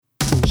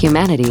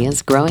Humanity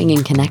is growing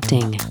and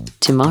connecting.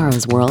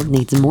 Tomorrow's world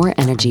needs more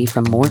energy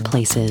from more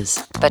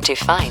places. But to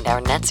find our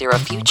net zero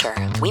future,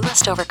 we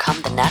must overcome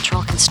the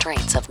natural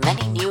constraints of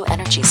many new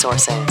energy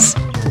sources.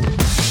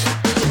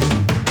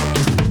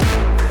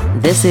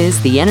 This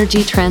is the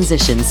Energy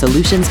Transition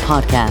Solutions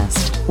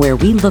Podcast, where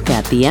we look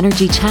at the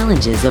energy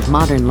challenges of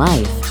modern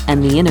life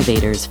and the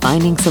innovators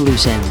finding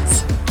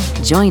solutions.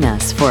 Join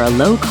us for a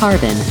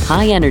low-carbon,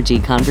 high-energy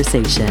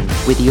conversation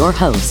with your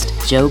host,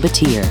 Joe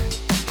Batir.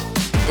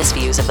 The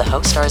views of the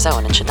host are his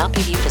own and should not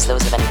be viewed as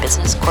those of any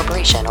business,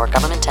 corporation, or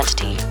government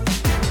entity.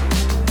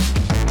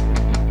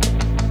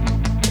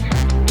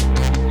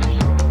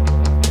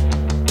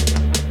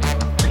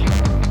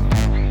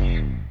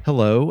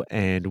 Hello,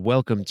 and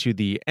welcome to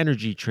the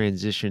Energy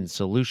Transition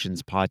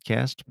Solutions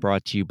Podcast,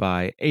 brought to you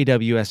by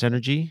AWS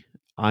Energy.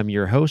 I'm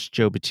your host,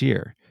 Joe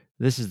Batir.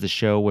 This is the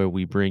show where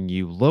we bring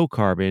you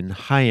low-carbon,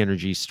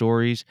 high-energy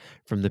stories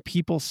from the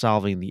people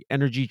solving the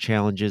energy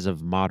challenges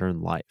of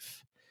modern life.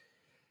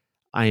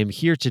 I am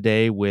here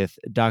today with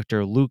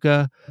Dr.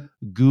 Luca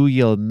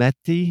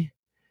Guglielmetti,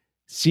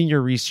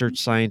 Senior Research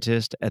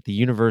Scientist at the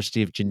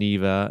University of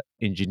Geneva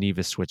in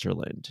Geneva,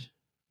 Switzerland.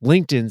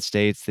 LinkedIn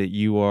states that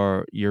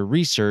your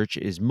research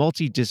is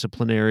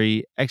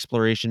multidisciplinary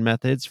exploration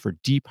methods for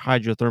deep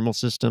hydrothermal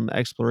system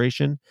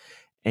exploration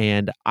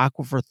and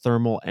aquifer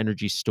thermal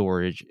energy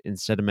storage in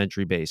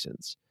sedimentary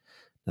basins.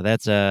 Now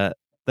that's a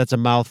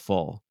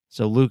mouthful.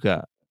 So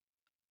Luca,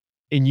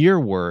 in your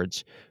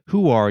words,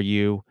 who are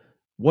you?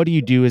 What do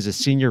you do as a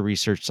senior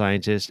research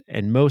scientist?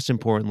 And most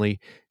importantly,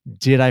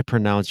 did I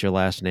pronounce your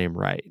last name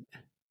right?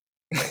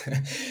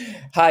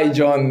 Hi,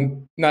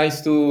 John.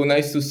 Nice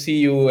to see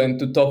you and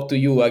to talk to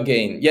you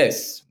again.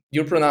 Yes,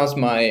 you pronounce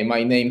my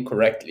name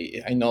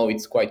correctly. I know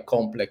it's quite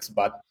complex,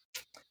 but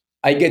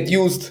I get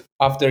used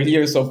after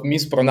years of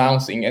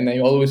mispronouncing, and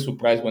I'm always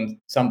surprised when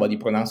somebody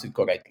pronounces it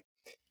correctly.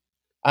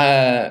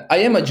 I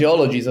am a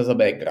geologist as a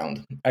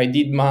background. I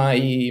did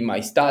my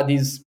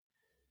studies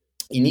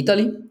in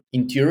Italy,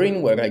 in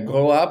Turin, where I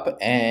grew up,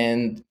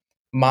 and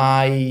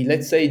my,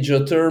 let's say,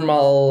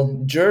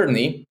 geothermal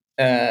journey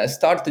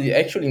started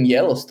actually in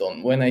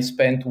Yellowstone when I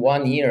spent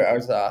 1 year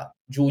as a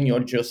junior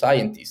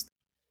geoscientist.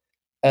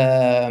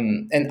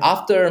 And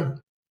after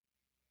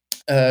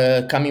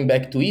coming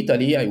back to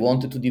Italy, I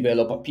wanted to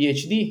develop a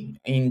PhD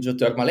in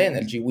geothermal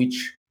energy,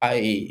 which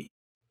I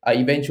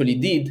eventually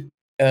did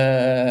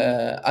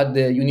at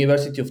the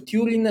University of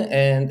Turin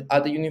and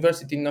at the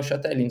University in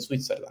Neuchâtel in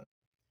Switzerland.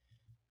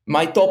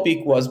 My topic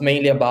was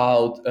mainly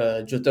about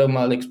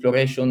geothermal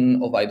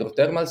exploration of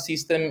hydrothermal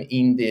system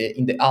in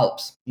the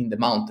Alps, in the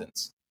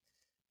mountains.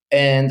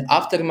 And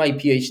after my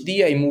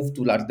PhD, I moved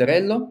to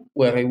Larderello,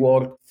 where I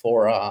worked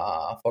for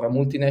a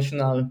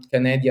multinational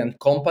Canadian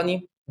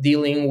company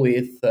dealing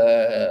with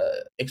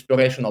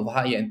exploration of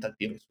high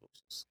enthalpy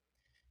resources.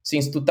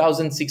 Since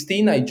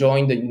 2016, I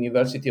joined the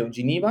University of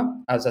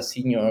Geneva as a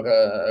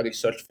senior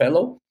research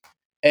fellow,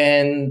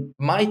 and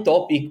my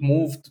topic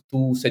moved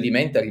to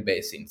sedimentary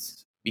basins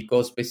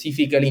because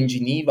specifically in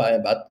Geneva,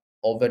 but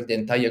over the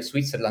entire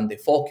Switzerland, the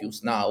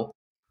focus now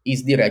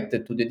is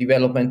directed to the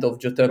development of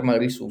geothermal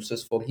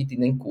resources for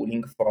heating and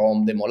cooling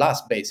from the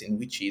Molas Basin,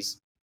 which is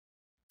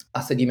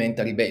a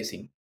sedimentary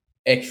basin.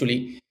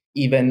 Actually,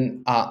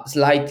 even a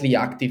slightly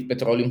active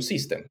petroleum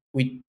system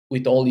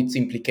with all its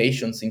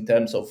implications in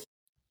terms of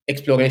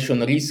exploration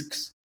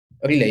risks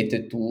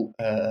related to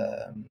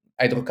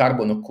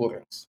hydrocarbon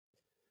occurrence.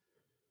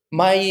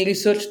 My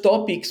research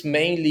topics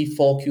mainly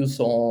focus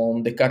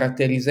on the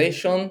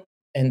characterization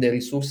and the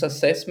resource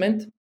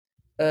assessment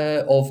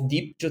of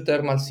deep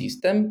geothermal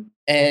system.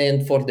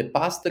 And for the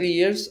past 3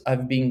 years,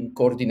 I've been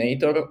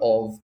coordinator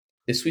of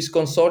the Swiss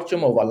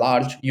consortium of a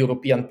large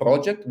European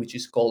project, which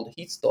is called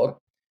HeatStore,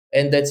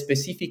 and that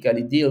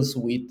specifically deals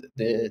with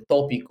the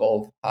topic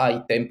of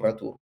high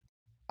temperature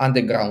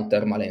underground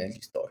thermal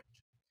energy storage.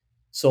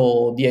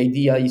 So the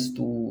idea is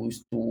to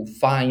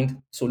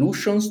find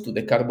solutions to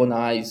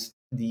decarbonize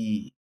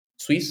the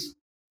Swiss,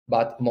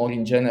 but more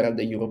in general,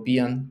 the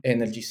European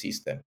energy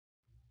system.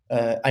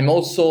 I'm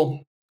also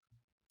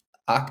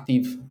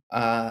active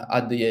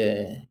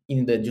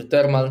in the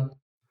geothermal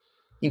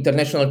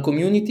international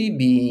community,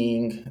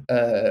 being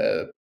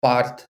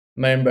part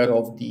member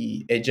of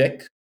the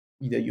EGEC,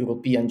 the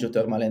European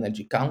Geothermal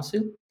Energy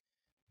Council.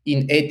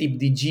 In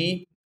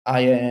ATIP-DG,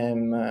 I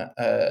am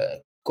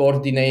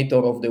coordinator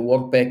of the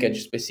work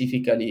package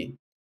specifically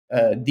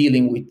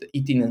dealing with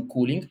heating and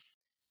cooling,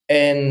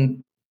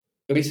 and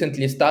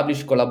recently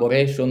established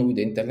collaboration with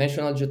the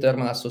International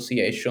Geothermal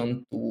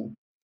Association to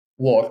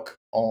work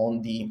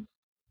on the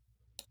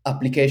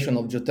application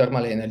of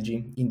geothermal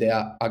energy in the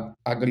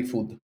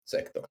agri-food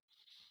sector.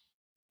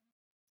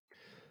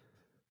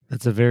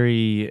 That's a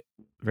very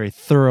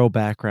thorough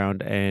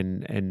background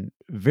and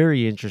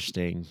very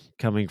interesting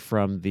coming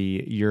from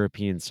the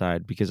European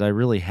side, because I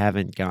really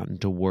haven't gotten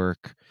to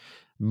work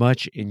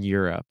much in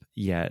Europe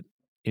yet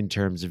in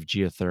terms of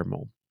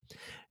geothermal.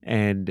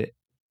 And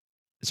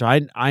so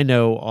I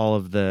know all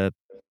of the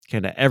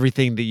kind of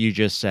everything that you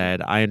just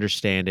said. I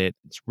understand it.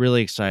 It's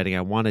really exciting.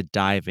 I want to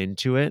dive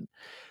into it,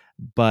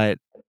 but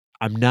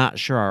I'm not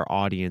sure our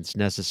audience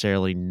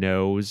necessarily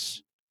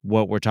knows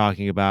what we're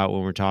talking about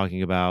when we're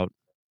talking about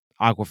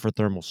aquifer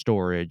thermal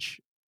storage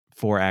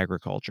for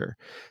agriculture.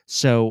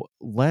 So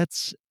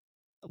let's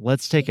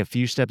take a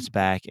few steps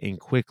back and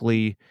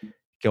quickly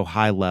go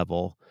high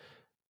level.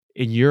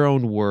 In your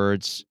own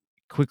words,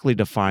 quickly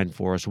define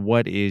for us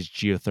what is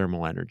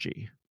geothermal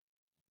energy.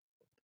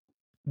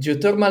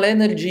 Geothermal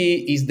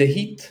energy is the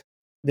heat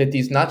that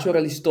is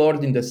naturally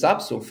stored in the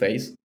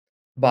subsurface,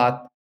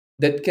 but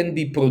that can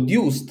be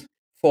produced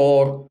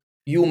for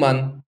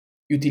human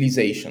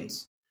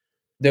utilizations.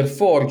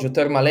 Therefore,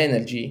 geothermal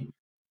energy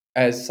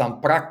has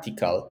some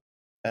practical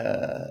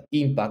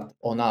impact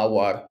on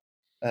our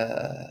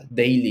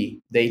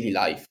daily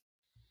life.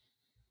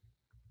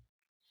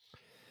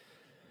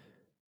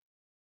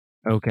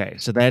 Okay,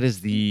 so that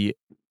is the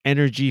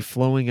energy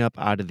flowing up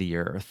out of the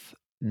earth.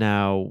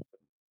 Now,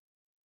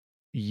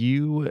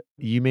 you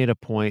made a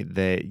point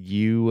that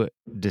you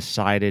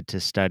decided to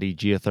study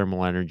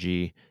geothermal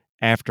energy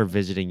after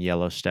visiting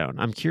Yellowstone.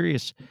 I'm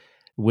curious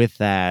with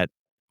that,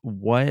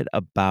 what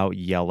about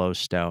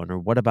Yellowstone or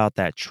what about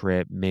that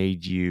trip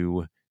made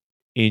you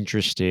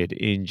interested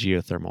in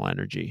geothermal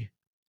energy?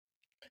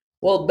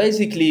 Well,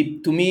 basically,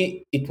 to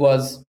me, it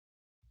has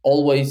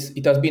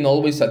been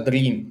always a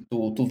dream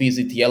to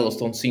visit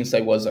Yellowstone since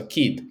I was a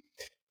kid.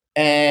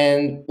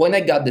 And when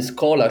I got the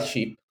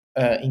scholarship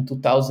in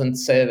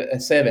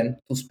 2007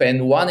 to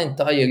spend one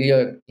entire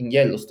year in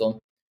Yellowstone,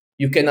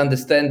 you can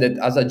understand that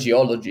as a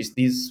geologist,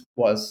 this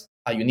was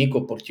a unique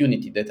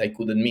opportunity that I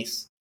couldn't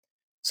miss.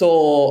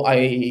 So I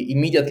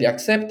immediately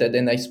accepted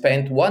and I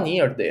spent 1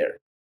 year there.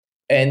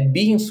 And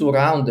being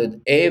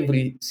surrounded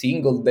every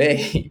single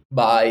day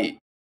by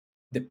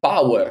the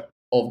power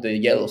of the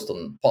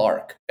Yellowstone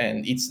Park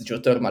and its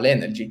geothermal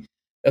energy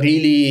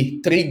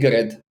really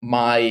triggered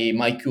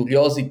my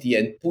curiosity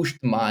and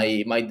pushed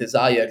my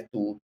desire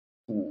to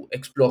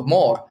explore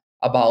more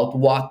about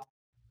what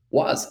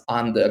was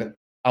under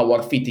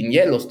our feet in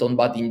Yellowstone,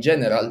 but in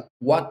general,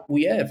 what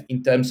we have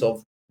in terms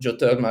of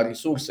geothermal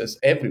resources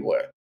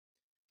everywhere.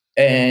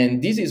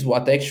 And this is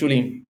what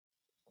actually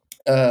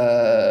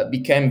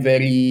became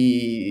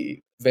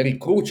very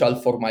crucial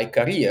for my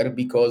career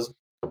because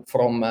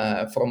from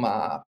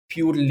a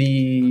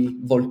purely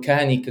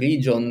volcanic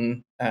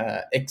region,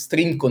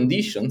 extreme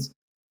conditions,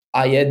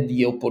 I had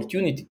the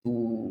opportunity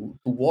to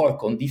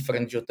work on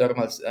different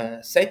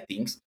geothermal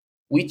settings,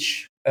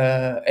 which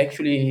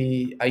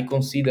actually I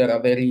consider a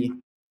very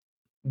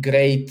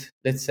great,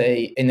 let's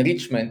say,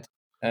 enrichment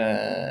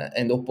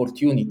and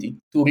opportunity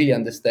to really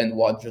understand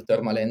what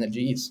geothermal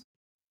energy is.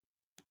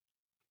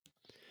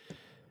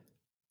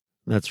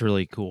 That's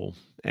really cool.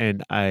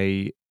 And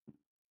I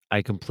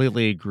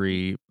completely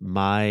agree.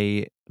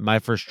 My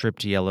first trip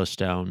to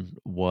Yellowstone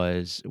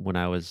was when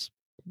I was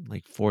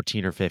like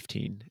 14 or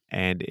 15,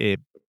 and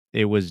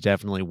it was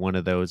definitely one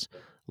of those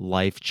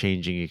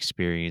life-changing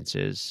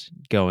experiences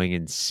going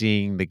and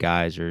seeing the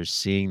geysers,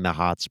 seeing the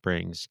hot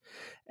springs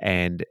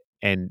and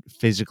and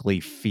physically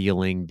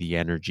feeling the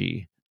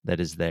energy that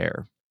is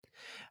there.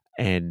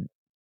 And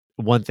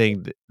one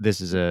thing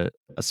this is a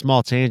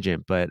small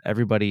tangent, but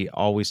everybody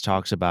always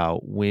talks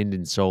about wind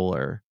and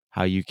solar,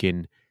 how you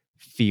can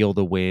feel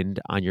the wind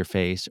on your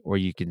face or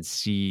you can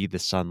see the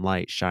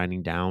sunlight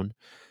shining down.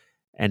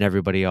 And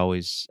everybody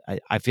always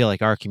I feel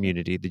like our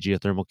community, the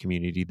geothermal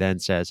community, then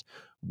says,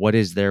 what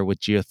is there with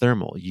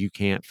geothermal? You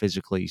can't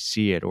physically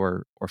see it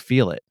or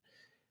feel it.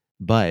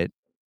 But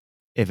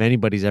if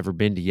anybody's ever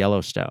been to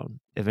Yellowstone,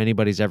 if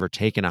anybody's ever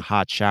taken a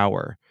hot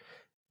shower,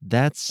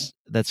 that's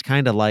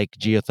kind of like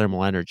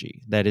geothermal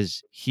energy. That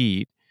is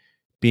heat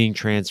being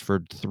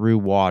transferred through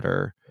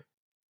water,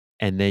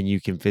 and then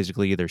you can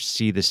physically either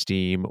see the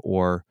steam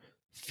or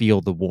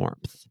feel the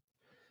warmth.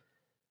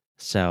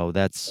 So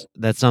that's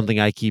something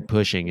I keep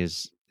pushing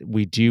is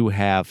we do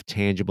have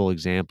tangible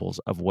examples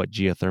of what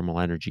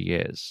geothermal energy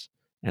is.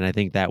 And I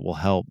think that will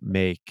help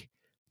make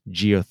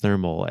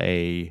geothermal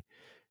a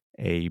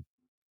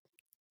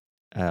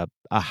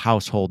a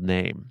household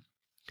name.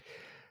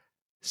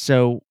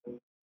 So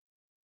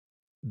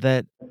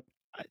that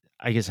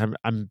I guess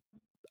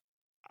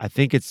I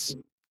think it's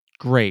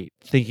great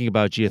thinking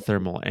about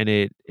geothermal, and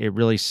it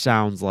really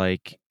sounds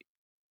like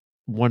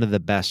one of the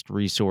best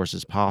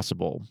resources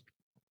possible.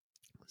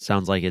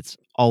 Sounds like it's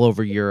all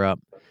over Europe,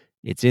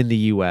 it's in the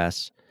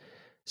US.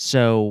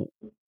 So,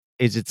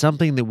 is it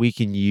something that we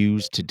can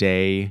use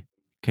today,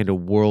 kind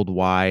of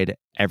worldwide,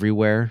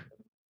 everywhere?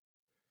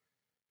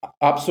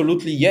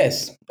 Absolutely,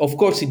 yes. Of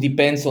course, it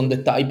depends on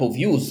the type of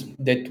use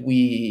that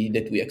we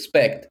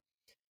expect.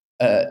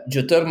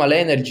 Geothermal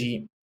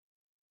energy,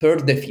 per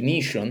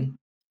definition,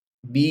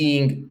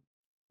 being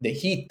the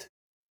heat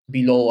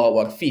below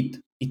our feet,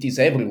 it is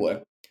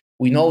everywhere.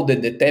 We know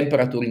that the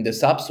temperature in the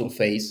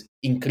subsurface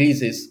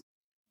increases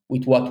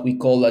with what we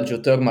call a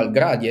geothermal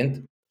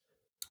gradient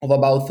of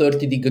about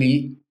 30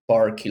 degrees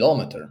per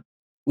kilometer,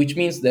 which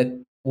means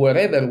that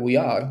wherever we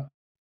are,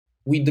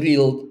 we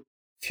drilled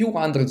few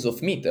hundreds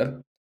of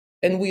meters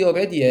and we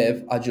already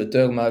have a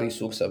geothermal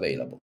resource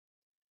available.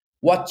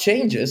 What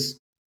changes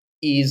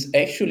is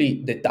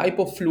actually the type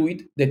of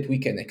fluid that we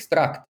can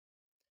extract.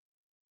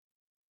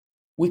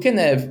 We can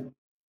have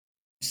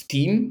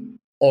steam,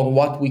 or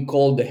what we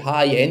call the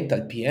high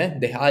enthalpy,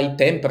 the high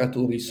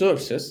temperature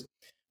resources,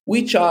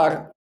 which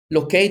are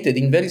located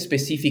in very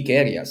specific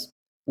areas.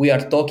 We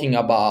are talking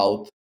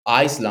about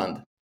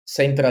Iceland,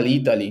 Central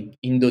Italy,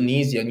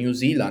 Indonesia, New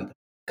Zealand,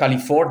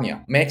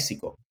 California,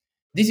 Mexico.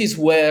 This is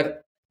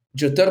where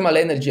geothermal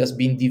energy has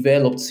been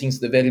developed since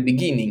the very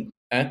beginning.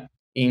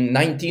 In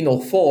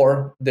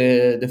 1904,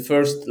 the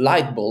first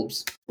light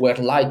bulbs were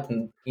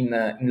lighted in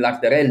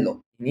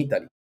Larderello, in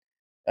Italy,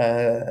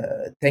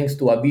 thanks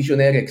to a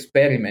visionary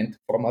experiment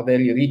from a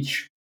very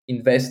rich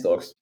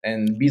investors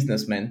and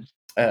businessmen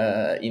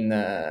in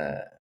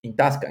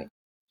Tuscany.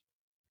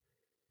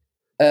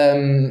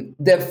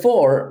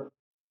 Therefore,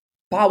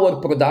 power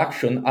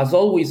production has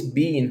always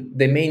been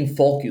the main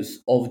focus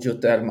of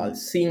geothermal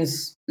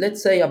since,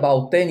 let's say,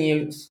 about 10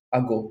 years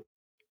ago,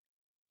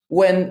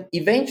 when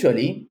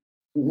eventually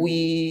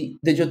the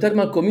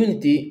geothermal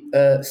community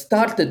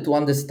started to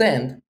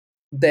understand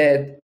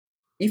that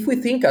if we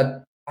think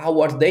at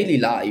our daily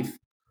life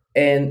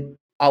and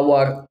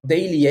our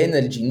daily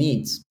energy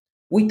needs,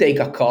 we take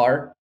a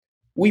car,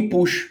 we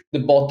push the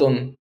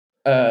button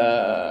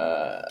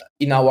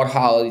in our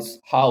house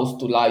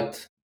to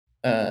light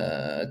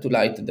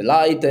the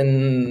light,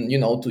 and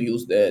to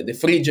use the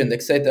fridge and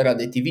etc.,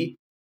 the TV.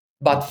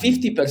 But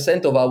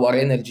 50% of our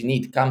energy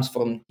need comes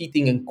from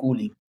heating and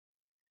cooling.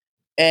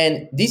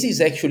 And this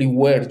is actually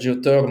where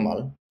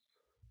geothermal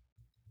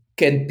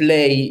can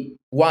play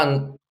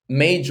one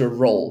major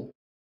role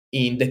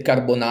in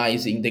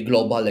decarbonizing the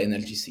global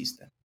energy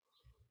system.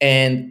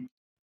 And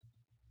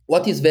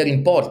what is very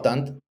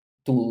important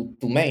to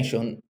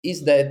mention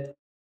is that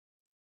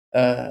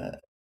uh,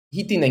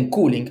 heating and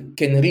cooling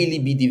can really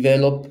be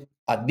developed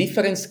at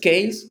different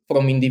scales,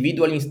 from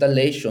individual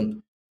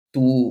installation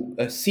to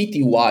a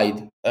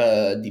city-wide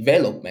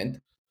development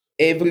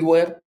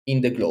everywhere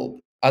in the globe,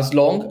 as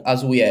long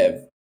as we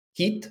have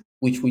heat,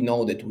 which we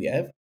know that we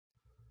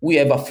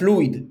have a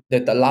fluid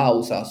that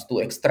allows us to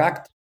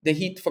extract the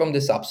heat from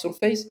the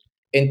subsurface,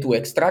 and to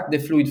extract the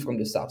fluid from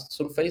the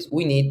subsurface,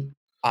 we need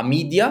a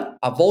media,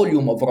 a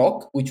volume of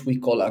rock, which we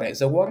call a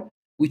reservoir,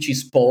 which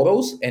is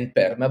porous and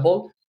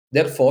permeable.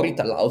 Therefore, it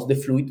allows the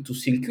fluid to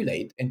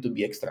circulate and to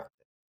be extracted.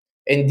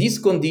 And these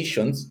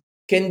conditions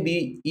can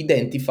be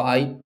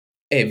identified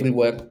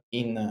everywhere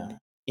in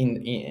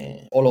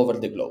all over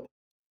the globe.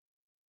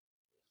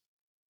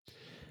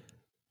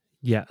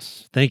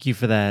 Yes. Thank you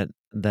for that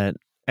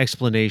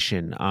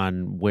explanation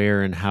on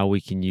where and how we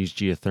can use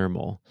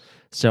geothermal.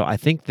 So I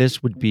think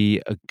this would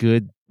be a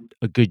good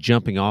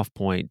jumping off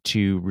point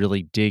to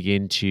really dig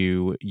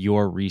into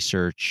your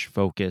research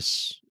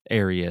focus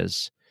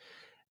areas.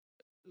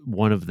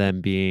 One of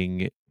them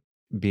being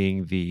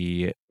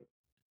the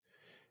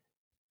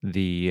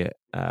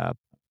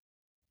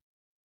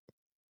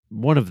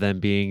one of them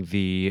being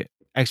the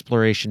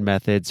exploration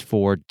methods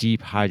for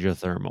deep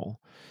hydrothermal.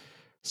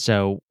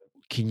 So,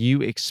 can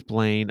you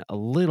explain a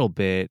little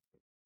bit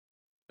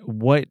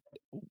what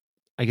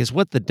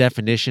what the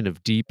definition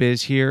of deep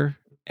is here,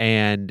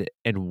 and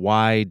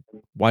why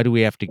do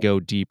we have to go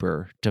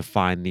deeper to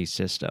find these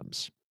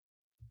systems?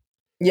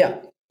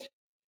 Yeah,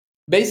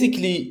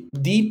 basically,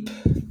 deep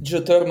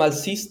geothermal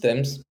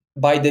systems,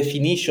 by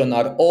definition,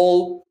 are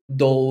all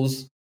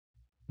those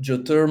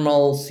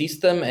geothermal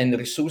system and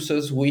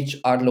resources which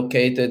are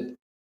located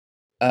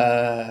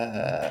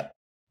uh,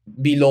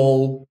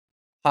 below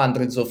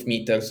hundreds of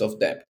meters of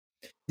depth.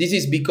 This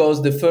is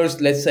because the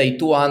first, let's say,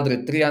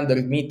 200,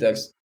 300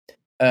 meters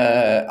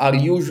are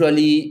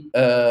usually,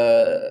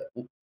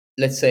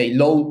 let's say,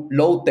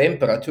 low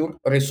temperature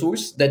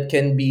resource that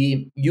can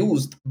be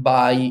used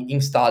by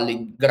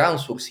installing ground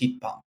source heat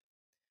pump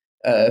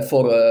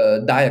for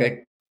a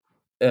direct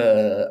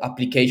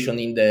application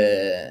in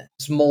the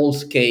small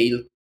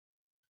scale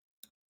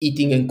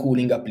heating and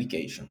cooling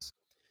applications.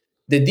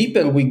 The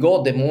deeper we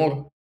go, the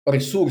more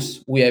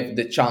resource we have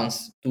the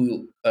chance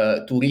to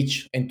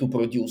reach and to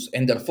produce,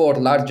 and therefore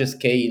larger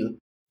scale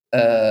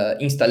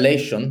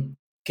installation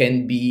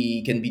can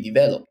be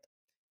developed.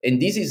 And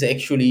this is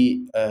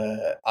actually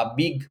a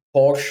big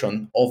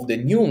portion of the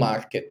new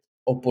market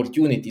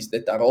opportunities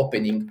that are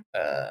opening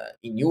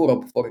in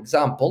Europe, for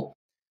example,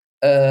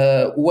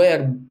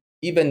 where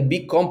even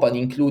big company,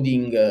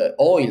 including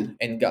oil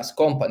and gas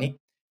company,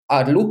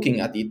 are looking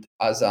at it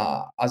as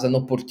an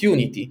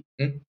opportunity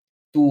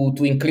to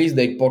increase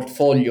their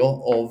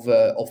portfolio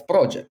of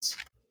projects.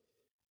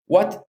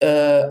 What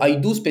I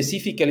do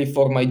specifically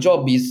for my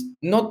job is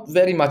not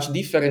very much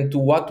different to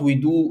what we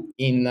do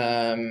in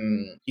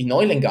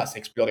oil and gas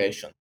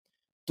exploration.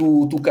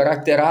 To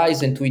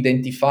characterize and to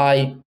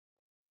identify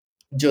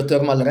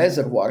geothermal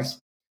reservoirs,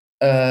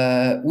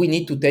 we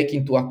need to take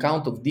into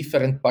account of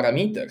different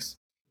parameters,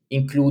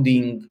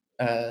 including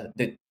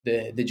the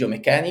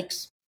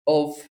geomechanics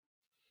of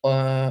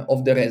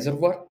the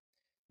reservoir,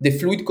 the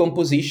fluid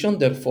composition,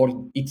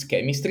 therefore its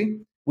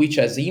chemistry, which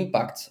has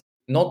impacts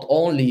not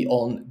only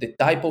on the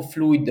type of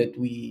fluid that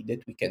we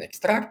can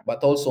extract,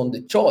 but also on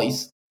the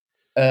choice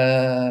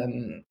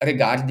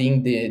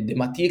regarding the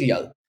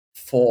material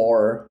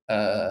for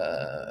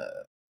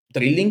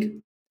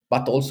drilling,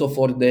 but also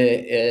for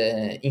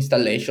the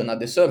installation at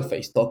the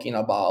surface, talking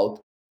about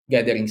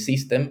gathering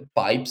system,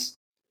 pipes,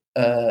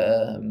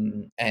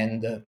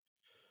 and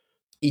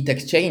heat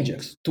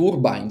exchangers,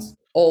 turbines.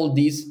 All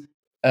these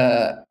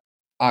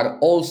are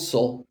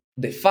also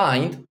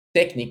defined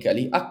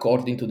technically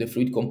according to the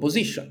fluid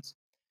compositions.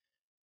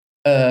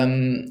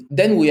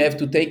 Then we have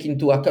to take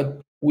into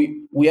account,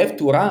 we have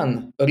to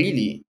run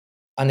really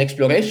an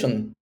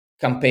exploration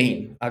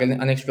campaign,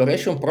 an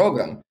exploration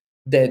program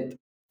that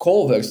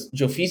covers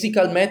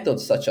geophysical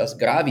methods such as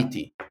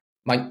gravity,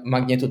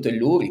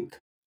 magnetotelluric,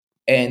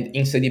 and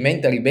in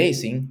sedimentary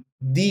basin,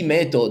 the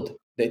method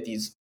that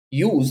is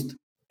used,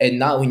 and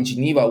now in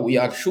Geneva we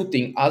are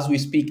shooting, as we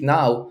speak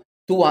now,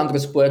 200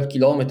 square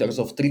kilometers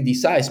of 3D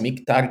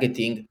seismic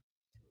targeting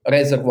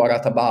reservoir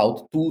at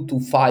about 2 to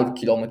 5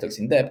 kilometers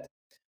in depth.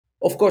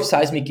 Of course,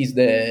 seismic is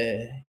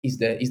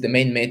the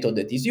main method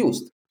that is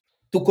used.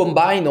 To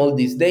combine all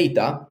this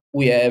data,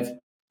 we have,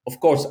 of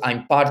course,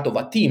 I'm part of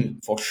a team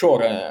for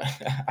sure.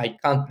 I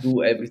can't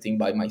do everything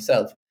by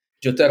myself.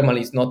 Geothermal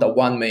is not a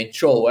one-man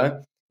show.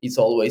 It's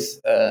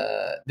always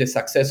the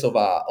success of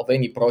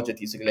any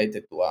project is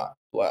related to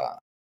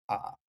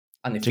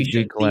an It's a efficient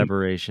good team.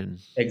 collaboration.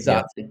 Yep.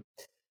 Exactly.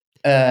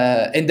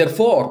 And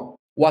therefore,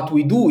 what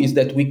we do is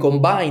that we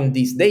combine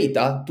this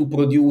data to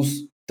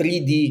produce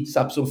 3D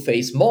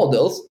subsurface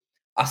models,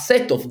 a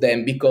set of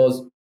them,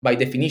 because by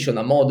definition,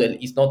 a model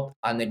is not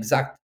an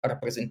exact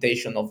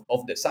representation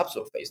of the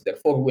subsurface.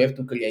 Therefore, we have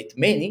to create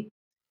many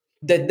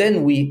that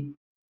then we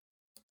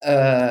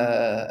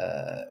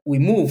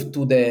move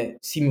to the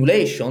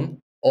simulation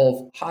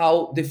of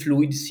how the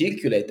fluid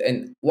circulate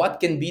and what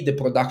can be the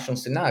production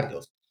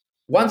scenarios.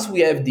 Once we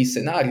have these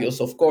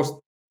scenarios, of course,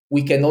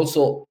 we can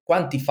also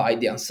quantify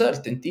the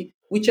uncertainty,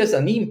 which has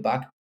an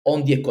impact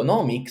on the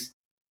economics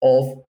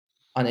of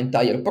an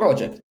entire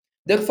project.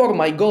 Therefore,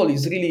 my goal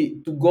is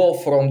really to go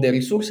from the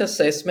resource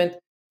assessment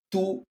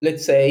to,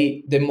 let's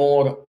say, the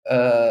more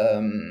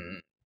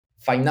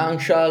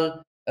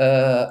financial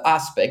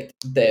aspect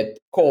that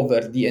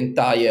cover the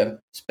entire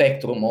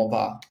spectrum of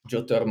a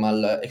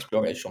geothermal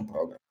exploration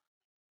program.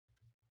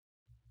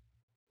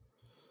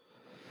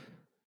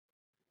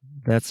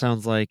 That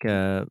sounds like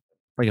a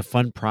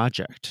fun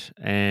project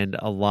and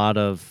a lot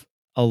of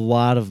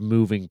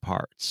moving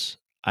parts.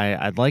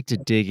 I'd like to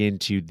dig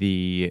into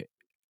the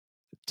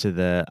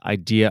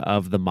idea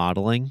of the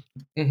modeling.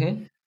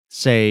 Mm-hmm.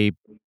 Say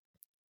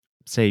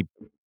say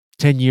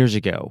 10 years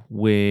ago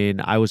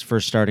when I was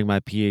first starting my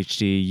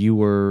PhD, you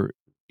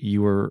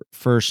were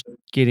first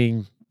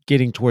getting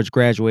towards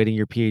graduating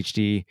your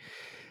PhD.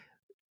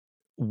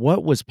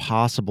 What was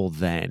possible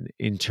then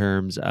in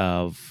terms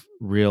of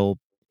real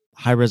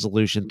high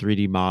resolution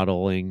 3D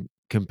modeling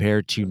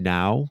compared to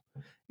now?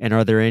 And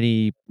are there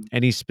any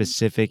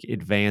specific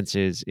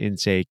advances in,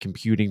 say,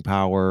 computing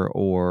power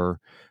or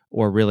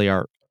really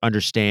our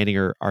understanding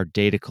or our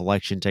data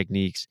collection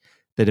techniques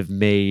that have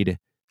made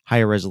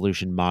higher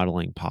resolution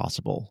modeling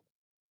possible?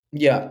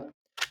 Yeah.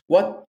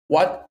 What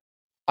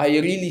I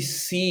really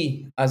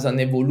see as an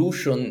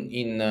evolution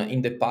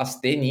in the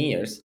past 10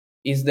 years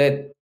is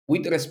that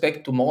with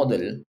respect to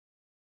model,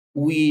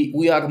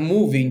 we are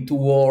moving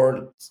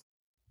towards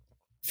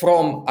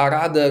from a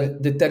rather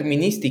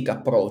deterministic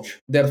approach.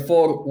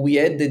 Therefore, we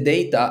add the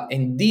data,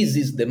 and this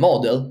is the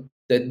model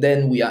that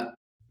then we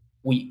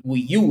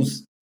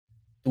use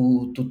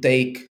to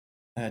take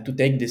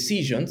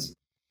decisions.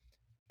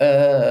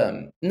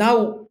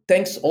 Now,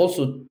 thanks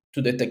also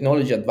to the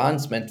technology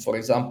advancement, for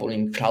example,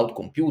 in cloud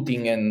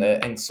computing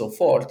and so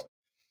forth,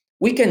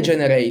 we can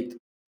generate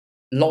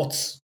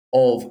lots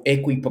of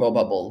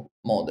equiprobable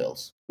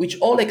models, which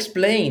all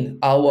explain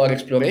our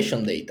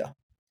exploration data.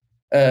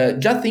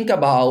 Just think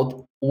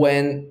about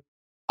when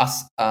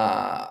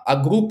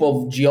a group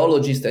of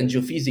geologists and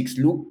geophysics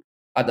look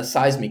at a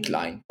seismic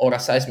line or a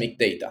seismic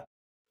data.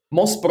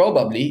 Most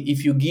probably,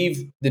 if you give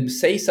the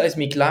same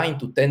seismic line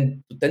to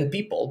 10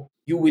 people,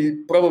 you will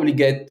probably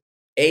get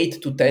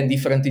 8 to 10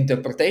 different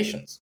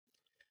interpretations.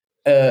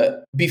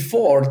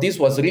 Before, this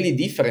was really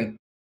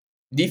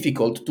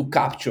difficult to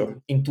capture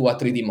into a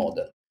 3D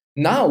model.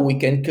 Now we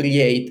can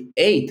create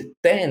 8,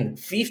 10,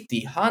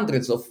 50,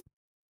 hundreds of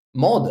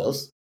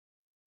models,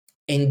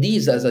 and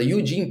this has a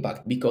huge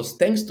impact because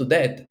thanks to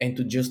that and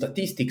to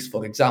geostatistics,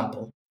 for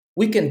example,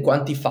 we can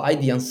quantify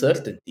the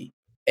uncertainty.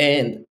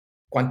 And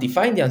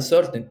quantifying the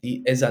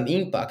uncertainty has an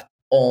impact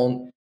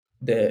on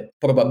the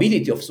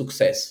probability of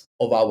success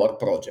of our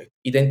project.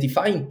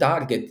 Identifying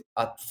target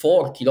at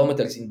 4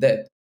 kilometers in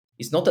depth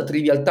is not a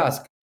trivial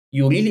task.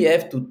 You really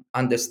have to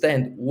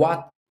understand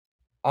what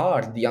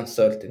are the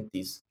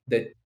uncertainties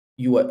that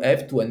you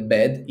have to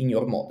embed in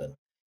your model.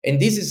 And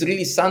this is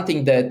really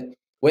something that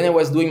when I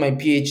was doing my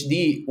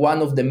PhD,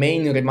 one of the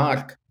main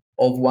remark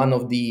of one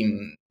of the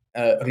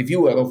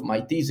reviewer of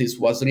my thesis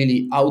was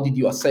really, how did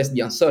you assess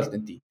the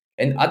uncertainty?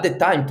 And at the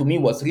time, to me,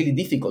 it was really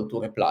difficult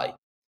to reply.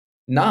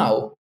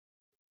 Now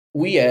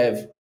we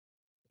have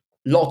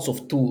lots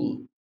of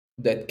tools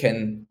that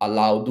can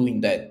allow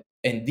doing that.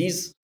 And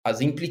this has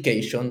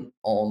implication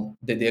on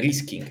the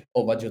de-risking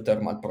of a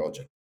geothermal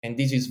project. And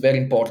this is very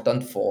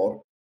important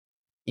for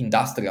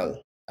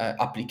industrial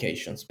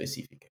application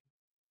specific.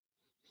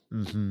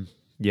 Hmm.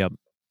 Yep.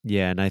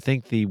 Yeah, and I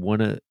think the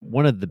one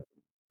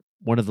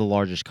of the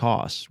largest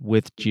costs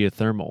with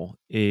geothermal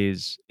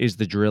is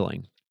the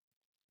drilling,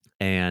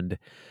 and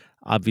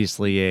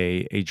obviously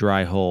a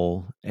dry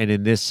hole, and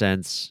in this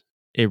sense,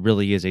 it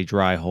really is a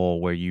dry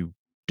hole where you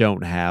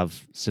don't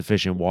have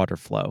sufficient water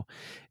flow.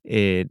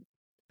 It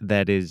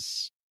that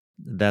is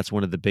that's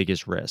one of the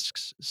biggest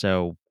risks.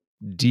 So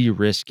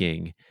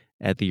de-risking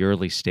at the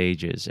early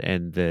stages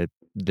and the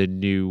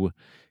new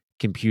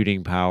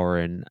computing power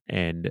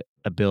and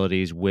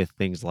abilities with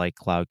things like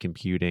cloud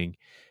computing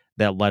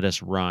that let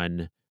us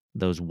run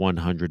those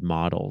 100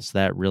 models.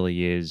 That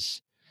really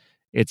is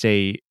it's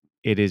a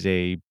it is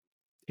a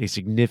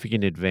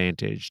significant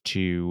advantage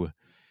to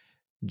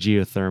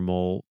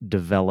geothermal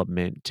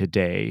development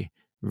today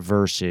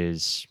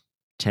versus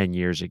 10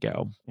 years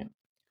ago. Yeah.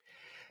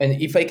 And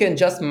if I can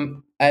just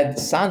add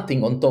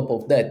something on top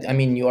of that, I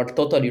mean, you are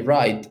totally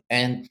right.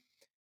 And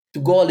to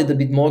go a little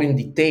bit more in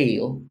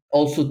detail,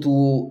 also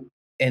to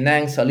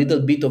enhance a little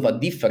bit of a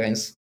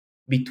difference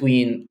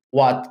between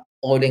what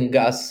oil and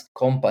gas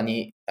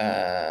company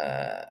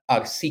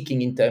are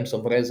seeking in terms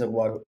of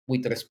reservoir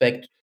with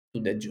respect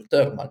to the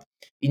geothermal.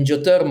 In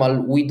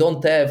geothermal, we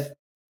don't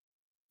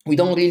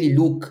really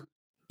look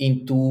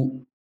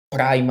into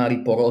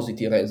primary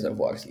porosity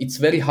reservoirs. It's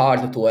very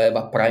hard to have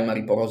a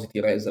primary porosity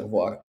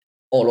reservoir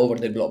all over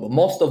the globe.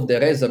 Most of the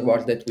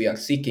reservoirs that we are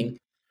seeking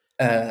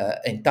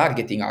and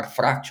targeting are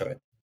fractured.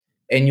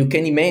 And you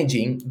can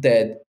imagine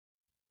that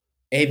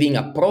having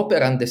a proper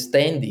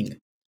understanding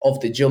of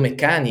the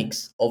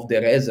geomechanics of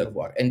the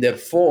reservoir and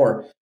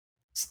therefore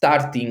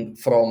starting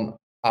from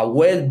a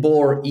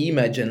well-bore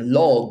image and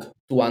log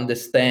to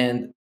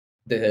understand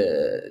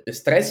the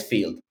stress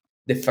field,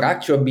 the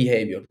fracture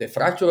behavior, the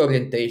fracture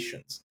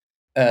orientations,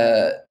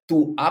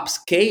 to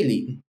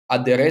upscaling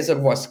at the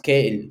reservoir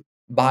scale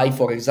by,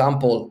 for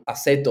example, a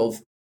set of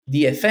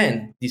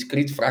DFN,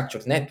 discrete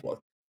fracture network,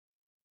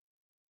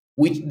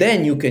 which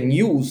then you can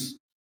use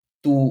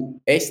to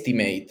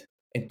estimate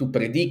and to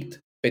predict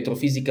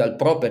petrophysical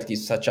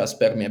properties such as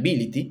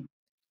permeability.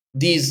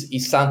 This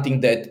is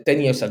something that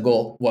 10 years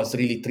ago was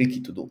really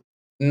tricky to do.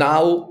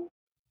 Now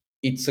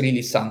it's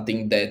really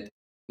something that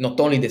not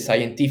only the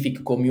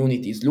scientific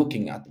community is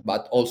looking at,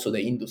 but also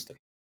the industry.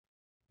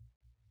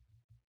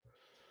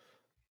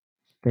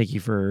 Thank you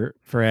for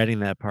adding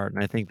that part,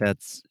 and I think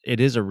it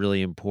is a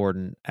really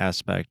important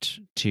aspect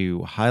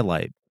to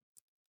highlight.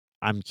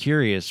 I'm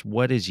curious,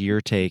 what is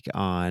your take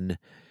on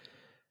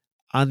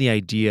the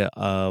idea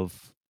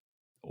of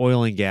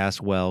oil and gas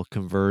well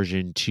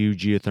conversion to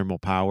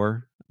geothermal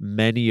power?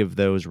 Many of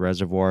those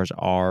reservoirs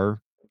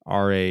are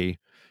a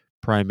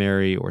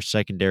primary or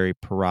secondary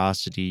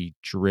porosity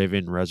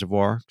driven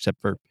reservoir, except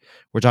for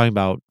we're talking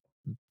about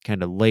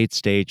kind of late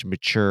stage,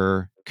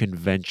 mature,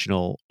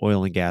 conventional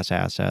oil and gas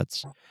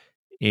assets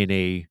in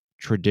a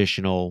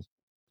traditional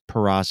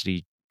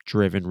porosity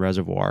driven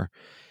reservoir.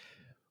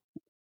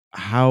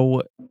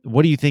 How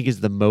what do you think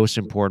is the most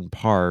important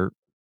part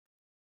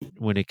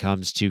when it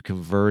comes to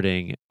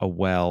converting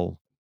an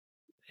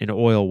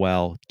oil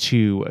well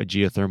to a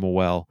geothermal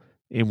well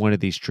in one of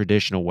these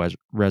traditional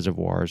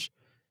reservoirs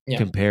Yeah.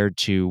 compared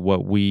to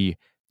what we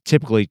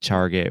typically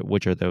target,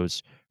 which are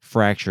those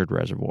fractured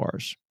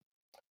reservoirs?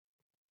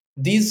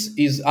 This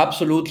is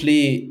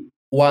absolutely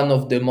one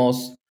of the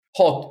most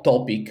hot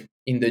topic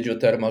in the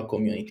geothermal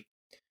community.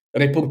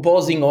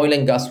 Repurposing oil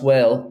and gas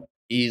well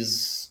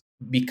is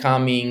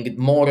becoming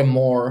more and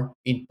more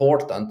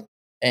important.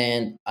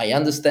 And I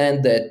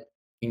understand that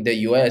in the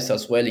US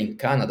as well, in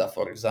Canada,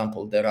 for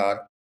example, there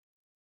are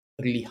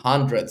really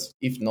hundreds,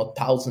 if not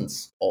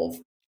thousands, of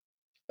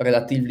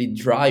relatively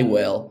dry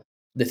well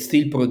that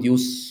still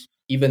produce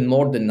even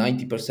more than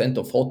 90%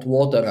 of hot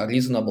water at a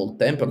reasonable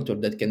temperature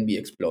that can be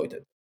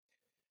exploited.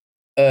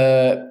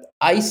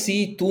 I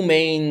see two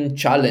main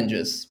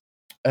challenges.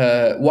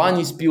 One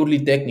is purely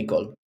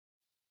technical.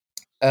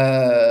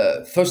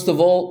 First of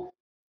all,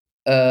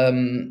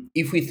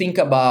 if we think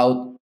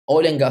about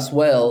oil and gas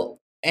well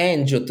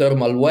and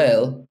geothermal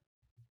well,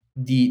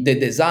 the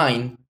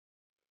design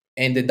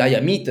and the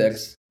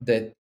diameters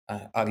that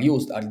are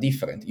used are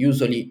different.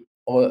 Usually,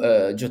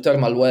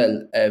 geothermal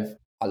well have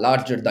a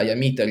larger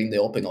diameter in the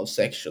open hole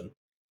section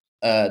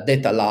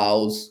that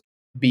allows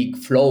big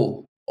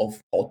flow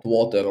of hot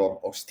water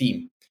or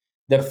steam.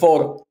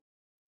 Therefore,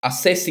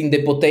 assessing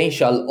the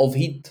potential of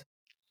heat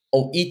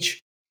of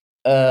each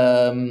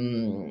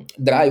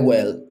dry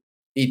well,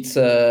 it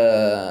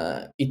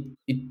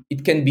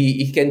can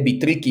be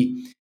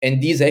tricky,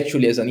 and this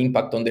actually has an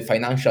impact on the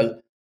financial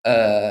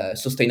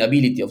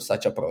sustainability of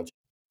such a project.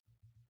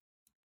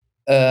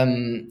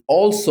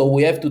 Also,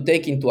 we have to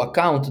take into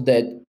account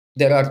that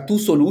there are two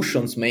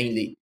solutions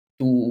mainly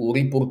to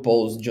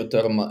repurpose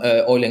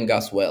oil and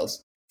gas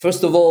wells.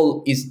 First of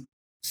all, is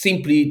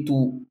simply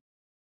to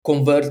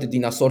convert it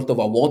in a sort of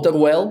a water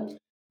well,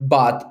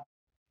 but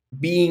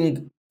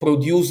being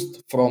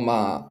produced from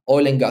a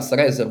oil and gas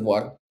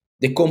reservoir,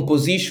 the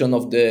composition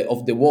of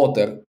the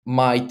water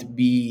might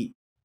be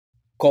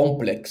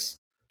complex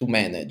to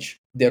manage.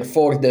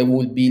 Therefore, there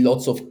will be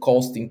lots of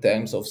cost in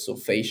terms of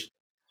surface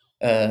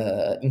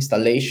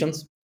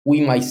installations.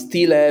 We might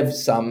still have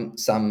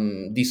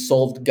some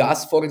dissolved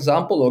gas, for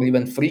example, or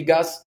even free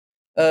gas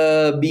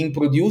being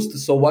produced.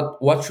 So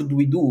what should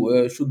we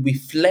do? Should we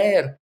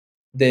flare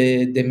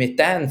the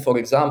methane, for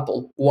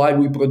example, while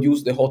we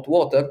produce the hot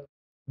water?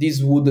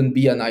 This wouldn't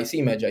be a nice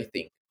image, I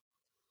think.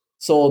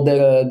 So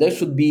there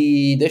should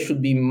be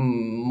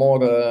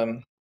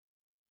more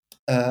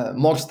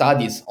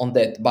studies on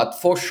that. But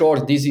for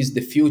sure, this is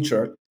the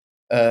future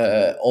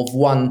of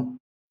one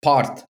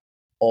part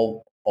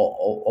of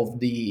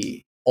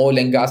the oil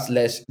and gas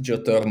less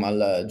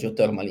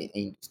geothermal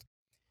industry.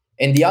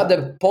 And the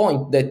other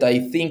point that I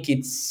think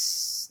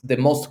it's the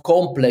most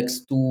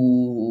complex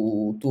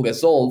to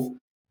resolve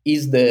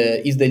is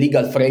the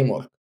legal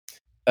framework.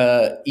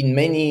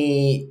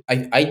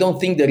 I don't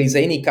think there is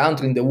any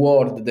country in the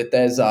world that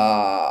has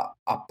a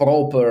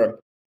proper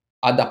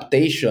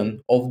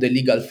adaptation of the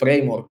legal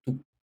framework to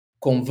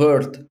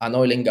convert an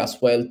oil and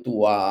gas well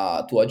to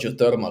a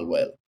geothermal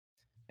well.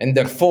 And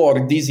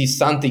therefore, this is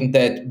something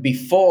that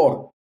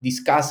before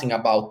discussing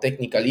about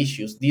technical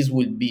issues, this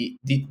should be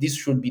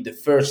the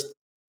first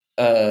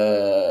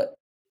uh,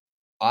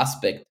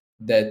 aspect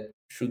that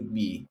should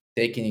be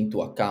taken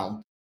into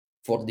account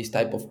for this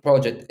type of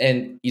project.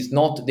 And it's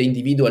not the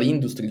individual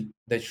industry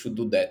that should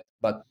do that,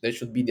 but there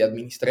should be the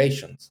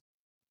administrations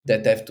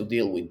that have to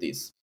deal with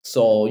this.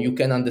 So you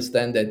can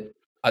understand that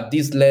at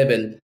this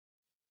level,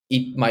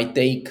 it might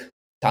take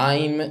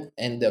time,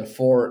 and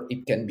therefore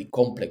it can be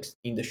complex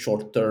in the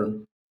short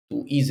term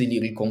to easily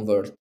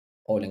reconvert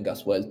oil and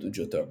gas well to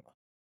geothermal.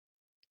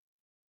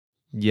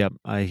 Yep,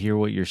 I hear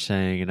what you're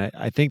saying, and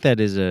I think that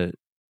is a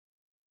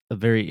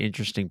very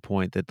interesting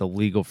point that the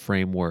legal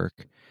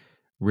framework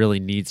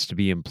really needs to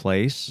be in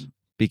place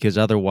because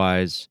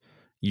otherwise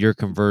your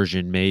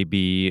conversion may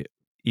be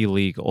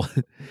illegal.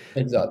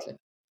 Exactly.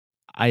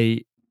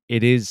 I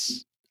it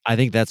is I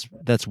think that's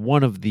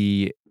one of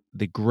the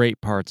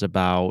great parts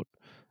about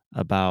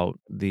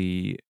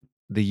the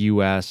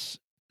US,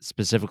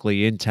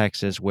 specifically in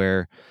Texas,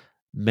 where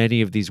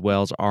many of these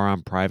wells are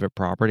on private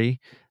property.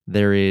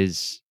 There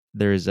is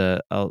a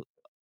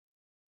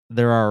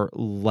there are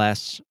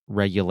less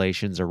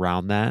regulations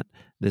around that.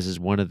 This is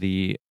one of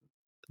the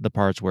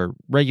parts where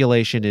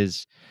regulation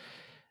is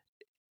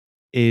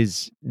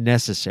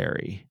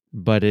necessary,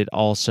 but it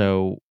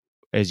also,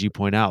 as you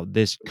point out,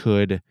 this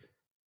could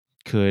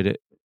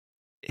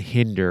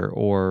hinder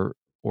or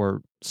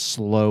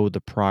slow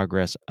the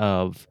progress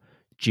of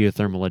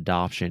geothermal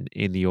adoption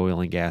in the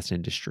oil and gas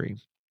industry.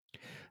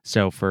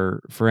 So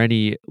for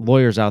any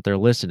lawyers out there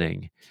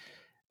listening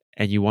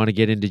and you want to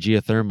get into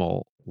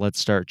geothermal, let's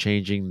start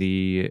changing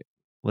the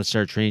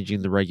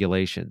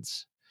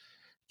regulations.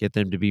 Get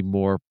them to be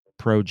more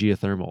pro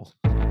geothermal.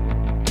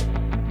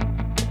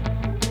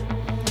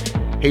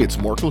 Hey, it's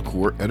Mark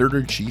LaCour,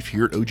 Editor-in-Chief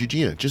here at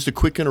OGGN. Just a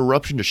quick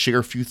interruption to share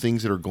a few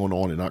things that are going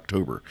on in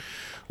October.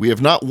 We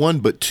have not one,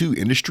 but two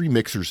industry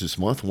mixers this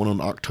month, one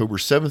on October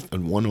 7th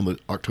and one on the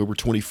October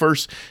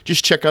 21st.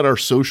 Just check out our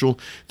social.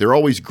 They're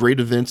always great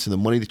events, and the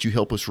money that you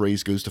help us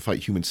raise goes to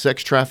fight human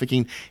sex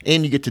trafficking,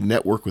 and you get to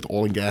network with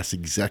oil and gas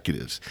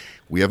executives.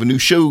 We have a new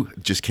show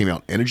that just came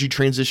out, Energy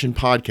Transition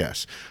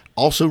Podcast.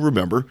 Also,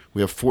 remember,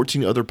 we have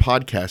 14 other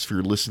podcasts for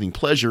your listening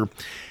pleasure.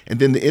 And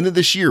then the end of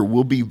this year,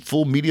 we'll be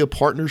full media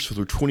partners for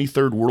the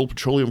 23rd World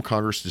Petroleum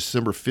Congress,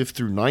 December 5th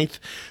through 9th.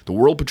 The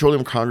World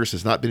Petroleum Congress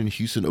has not been in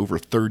Houston over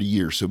 30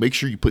 years, so make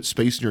sure you put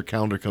space in your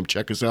calendar to come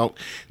check us out.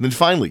 And then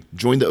finally,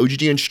 join the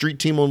OGDN Street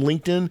Team on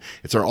LinkedIn.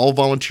 It's our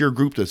all-volunteer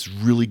group that's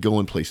really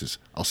going places.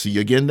 I'll see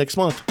you again next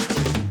month.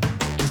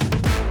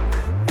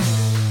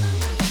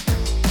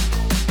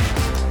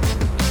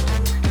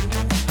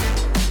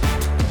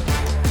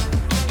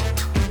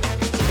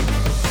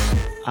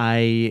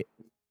 I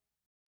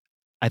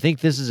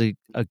think this is a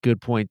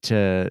good point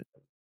to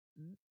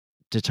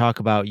talk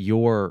about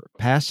your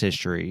past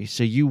history.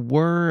 So you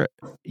were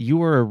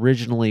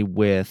originally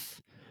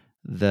with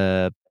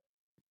the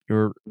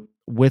you're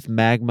with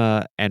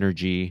Magma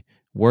Energy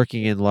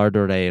working in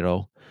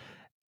Lauderdale,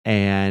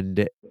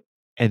 and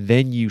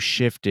then you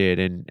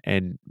shifted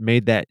and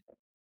made that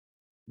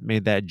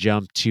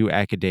jump to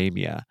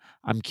academia.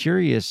 I'm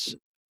curious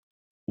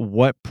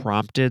what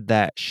prompted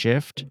that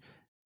shift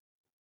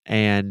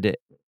and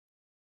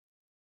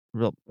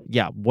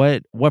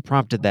what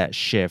prompted that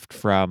shift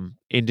from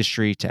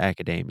industry to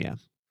academia?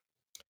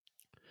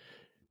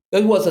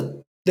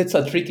 That's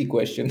a tricky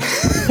question.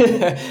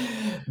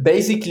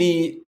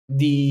 Basically,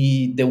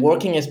 the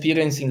working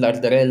experience in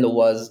Lardarello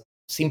was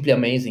simply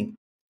amazing.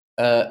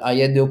 I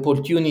had the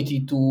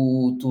opportunity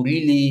to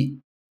really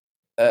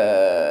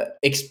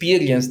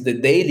experience the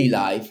daily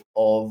life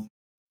of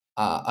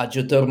a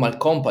geothermal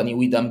company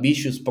with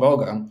ambitious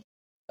program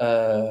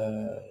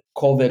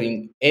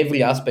covering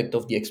every aspect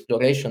of the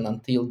exploration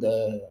until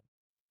the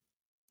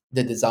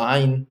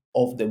design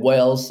of the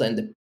wells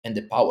and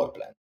the power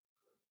plant.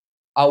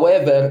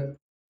 However,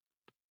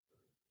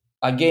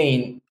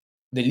 again,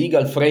 the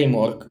legal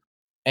framework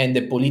and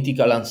the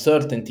political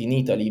uncertainty in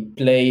Italy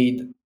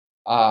played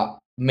a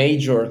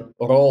major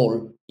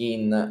role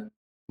in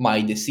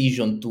my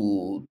decision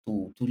to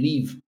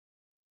leave,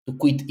 to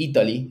quit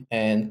Italy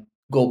and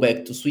go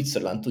back to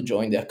Switzerland to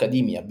join the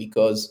academia,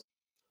 because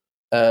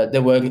they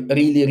were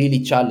really,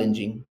 really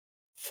challenging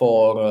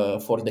for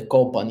the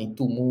company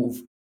to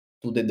move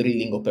to the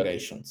drilling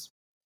operations.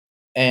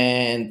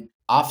 And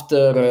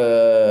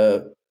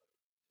after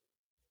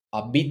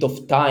a bit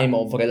of time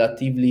of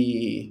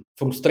relatively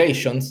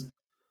frustrations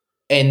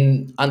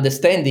and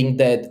understanding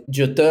that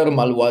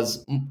geothermal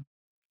was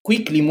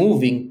quickly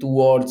moving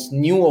towards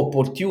new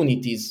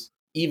opportunities,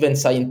 even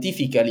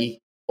scientifically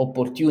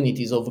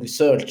opportunities of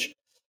research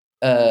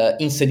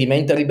in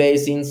sedimentary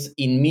basins,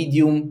 in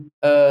medium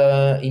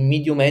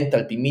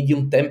enthalpy,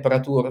 medium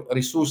temperature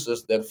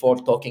resources. Therefore,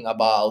 talking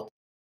about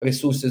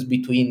resources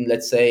between,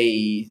 let's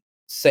say,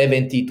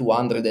 70 to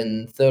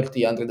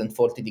 130,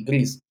 140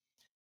 degrees,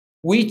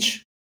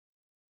 which,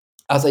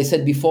 as I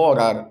said before,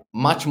 are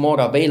much more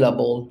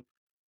available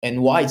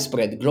and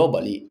widespread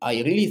globally.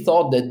 I really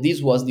thought that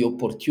this was the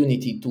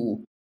opportunity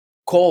to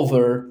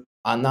cover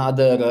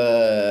another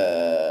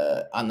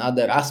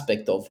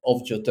aspect of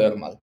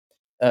geothermal.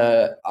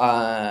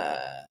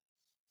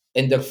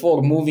 And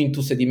therefore, moving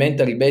to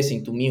sedimentary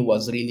basin to me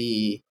was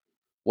really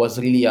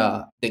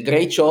the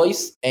great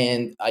choice.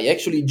 And I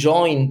actually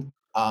joined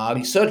a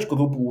research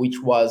group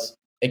which was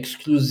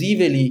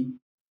exclusively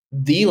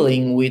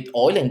dealing with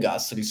oil and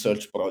gas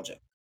research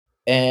project.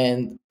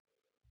 And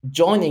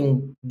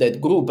joining that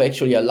group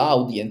actually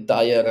allowed the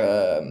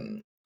entire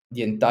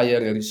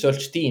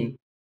research team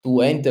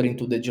to enter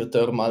into the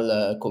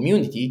geothermal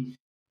community.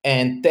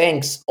 And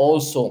thanks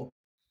also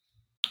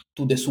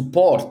to the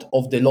support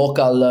of the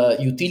local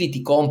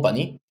utility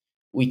company,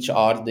 which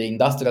are the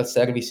Industrial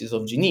Services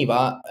of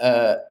Geneva,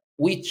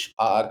 which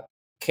are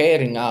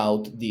carrying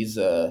out this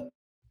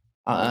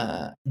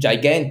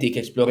gigantic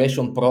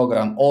exploration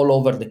program all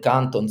over the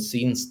canton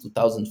since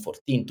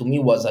 2014, to me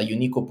was a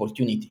unique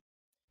opportunity.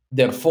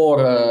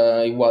 Therefore,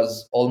 it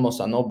was almost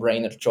a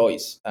no-brainer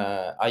choice.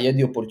 I had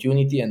the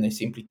opportunity and I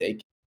simply take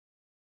it.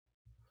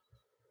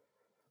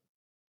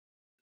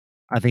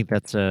 I think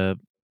it's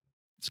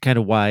kind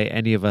of why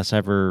any of us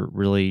ever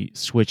really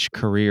switch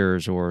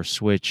careers or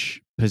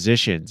switch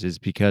positions, is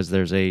because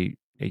there's a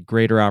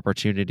greater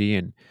opportunity.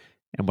 And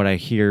what I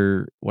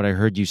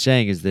heard you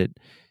saying is that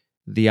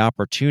the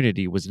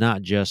opportunity was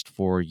not just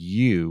for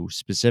you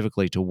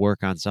specifically to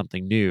work on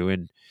something new.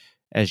 And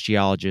as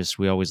geologists,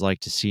 we always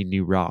like to see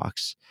new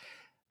rocks,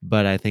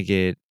 but I think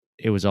it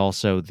was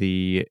also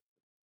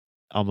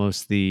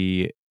almost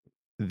the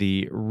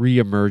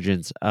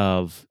reemergence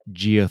of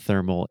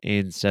geothermal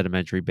in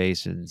sedimentary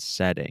basin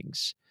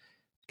settings.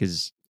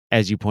 Because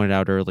as you pointed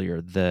out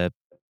earlier, the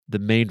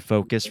main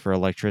focus for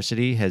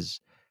electricity has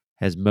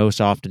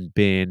most often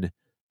been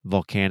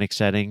volcanic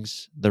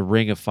settings, the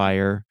Ring of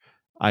Fire,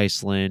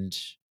 Iceland,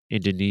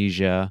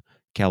 Indonesia,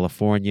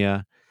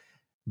 California.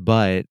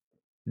 But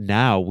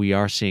now we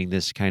are seeing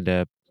this kind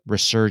of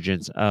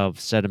resurgence of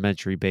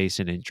sedimentary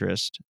basin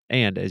interest.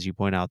 And as you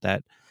point out,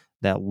 that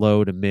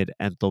low to mid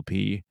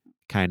enthalpy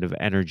kind of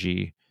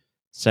energy,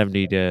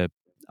 70 to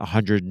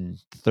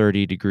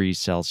 130 degrees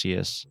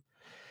Celsius.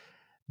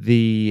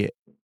 The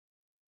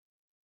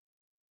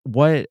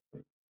what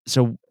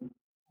so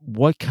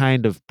what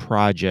kind of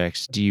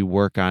projects do you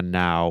work on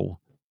now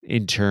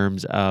in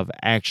terms of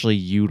actually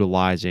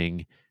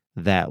utilizing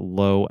that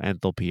low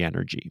enthalpy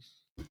energy?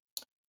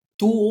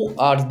 Two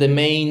are the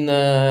main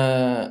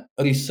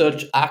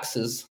research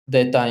axes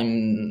that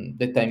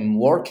I'm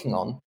working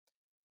on.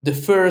 The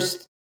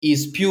first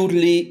is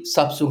purely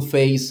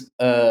subsurface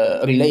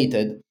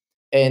related,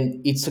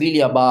 and it's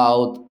really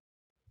about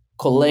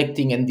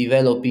collecting and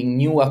developing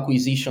new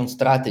acquisition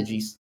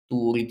strategies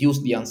to reduce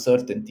the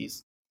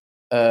uncertainties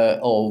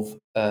of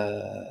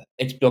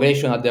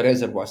exploration at the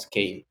reservoir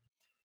scale.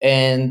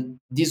 And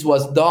this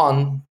was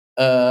done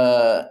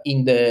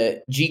in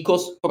the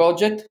GECOS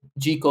project.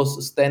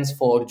 GECOS stands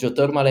for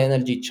Geothermal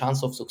Energy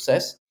Chance of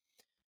Success,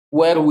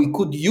 where we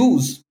could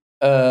use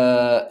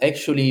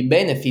actually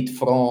benefit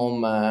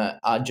from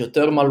a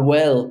geothermal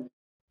well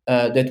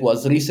that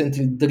was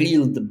recently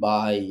drilled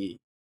by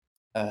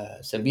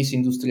Service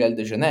Industriel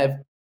de Genève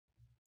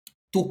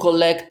to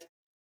collect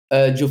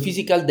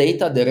geophysical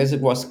data at the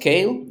reservoir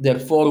scale.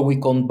 Therefore, we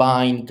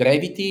combine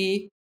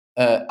gravity,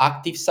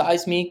 active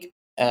seismic,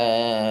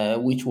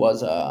 which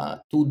was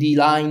 2D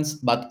lines,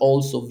 but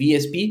also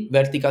VSP,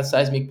 vertical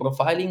seismic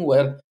profiling,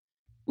 where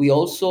we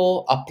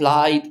also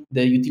applied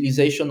the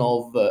utilization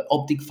of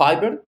optic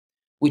fiber,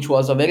 which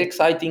was a very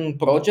exciting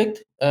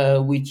project,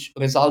 which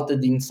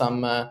resulted in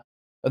some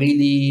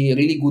really,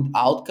 really good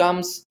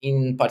outcomes,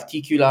 in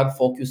particular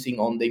focusing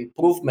on the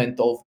improvement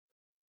of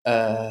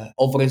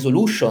of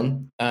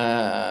resolution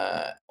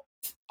at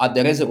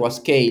the reservoir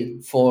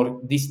scale for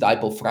this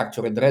type of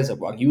fractured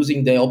reservoir.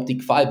 Using the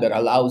optic fiber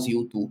allows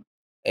you to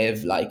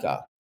have like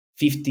a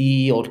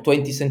 50 or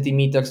 20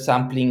 centimeter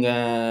sampling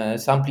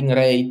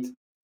rate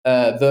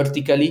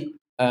vertically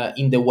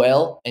in the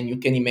well, and you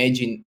can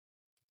imagine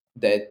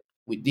that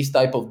with this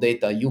type of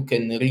data you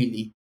can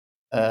really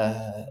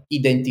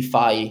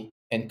identify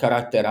and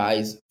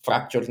characterize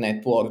fracture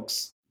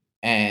networks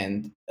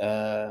and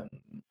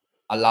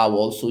allow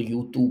also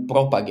you to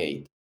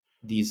propagate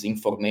this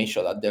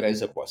information at the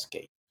reservoir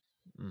scale.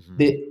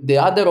 Mm-hmm. The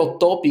other hot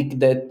topic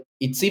that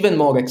it's even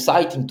more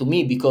exciting to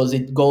me because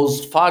it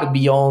goes far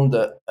beyond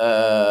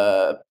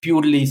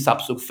purely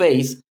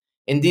subsurface,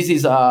 and this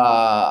is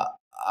a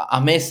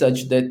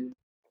message that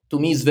to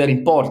me is very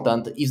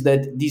important, is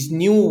that this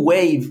new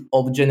wave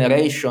of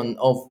generation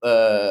of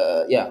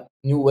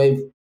new wave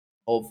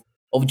of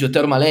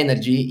geothermal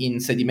energy in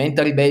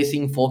sedimentary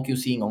basin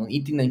focusing on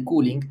heating and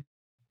cooling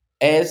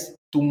has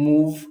to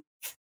move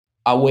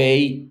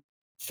away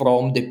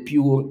from the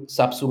pure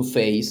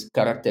subsurface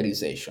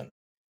characterization.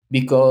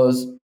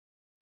 Because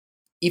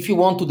if you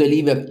want to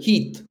deliver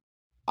heat,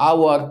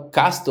 our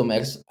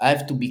customers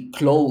have to be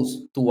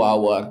close to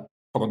our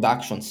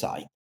production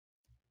site,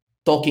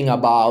 talking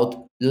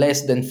about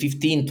less than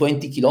 15,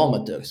 20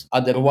 kilometers.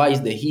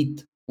 Otherwise, the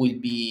heat will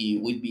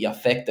be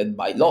affected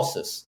by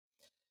losses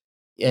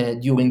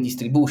during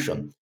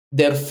distribution.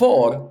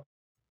 Therefore,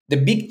 the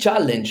big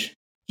challenge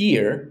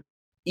here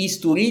is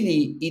to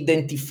really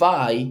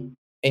identify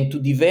and to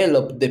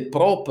develop the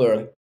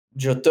proper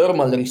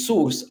geothermal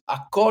resource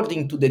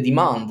according to the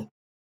demand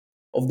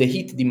of the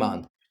heat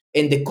demand.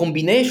 And the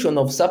combination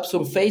of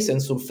subsurface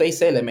and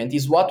surface element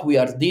is what we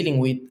are dealing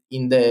with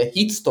in the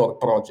heat store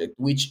project,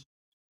 which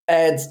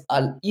adds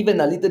even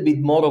a little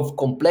bit more of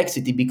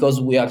complexity because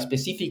we are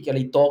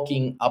specifically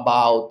talking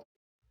about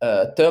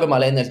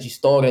thermal energy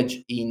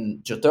storage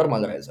in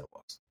geothermal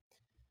reservoirs.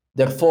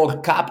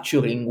 Therefore,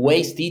 capturing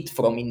waste heat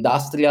from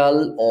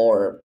industrial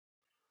or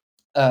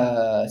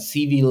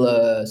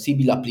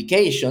civil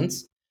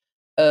applications,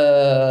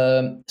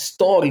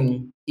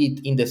 storing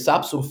it in the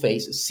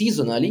subsurface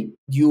seasonally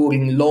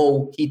during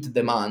low heat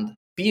demand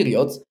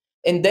periods,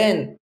 and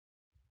then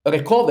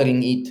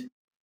recovering it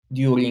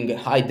during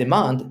high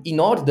demand in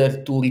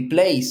order to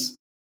replace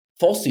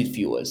fossil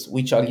fuels,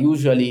 which are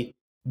usually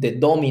the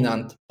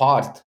dominant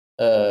part,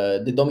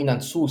 the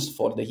dominant source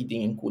for the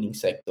heating and cooling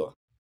sector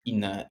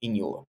in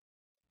Europe.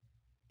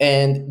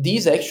 And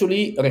these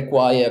actually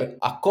require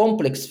a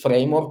complex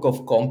framework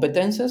of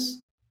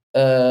competences.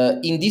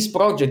 In this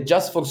project,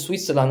 just for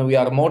Switzerland, we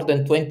are more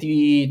than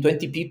 20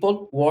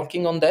 people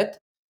working on that,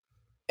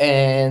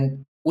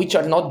 and which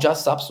are not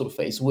just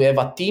subsurface. We have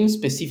a team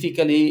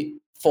specifically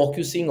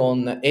focusing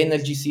on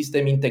energy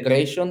system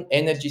integration,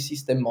 energy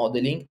system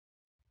modeling,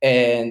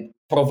 and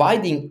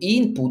providing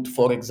input,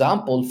 for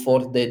example,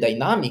 for the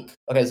dynamic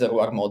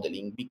reservoir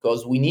modeling,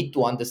 because we need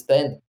to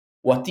understand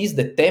what is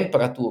the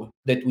temperature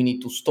that we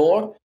need to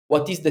store,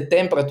 what is the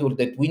temperature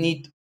that we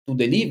need to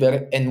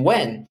deliver, and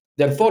when.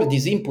 Therefore,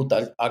 these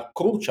inputs are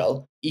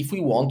crucial if we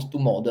want to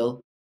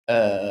model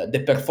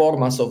the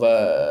performance of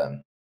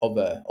a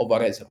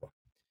reservoir.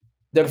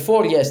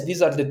 Therefore, yes,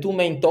 these are the two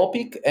main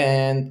topics,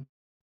 and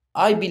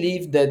I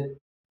believe that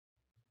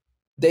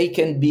they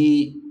can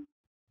be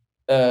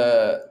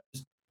uh,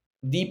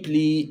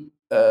 deeply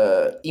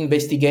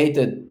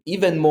investigated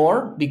even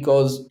more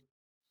because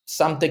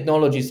some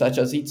technologies such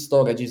as heat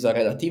storage are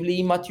relatively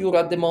immature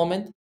at the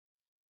moment,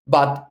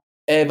 but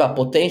have a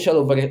potential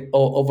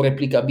of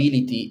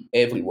replicability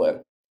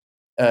everywhere.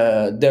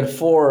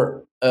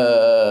 Therefore,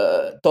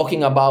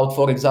 talking about,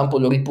 for example,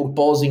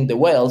 repurposing the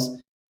wells,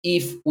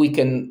 if we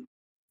can,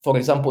 for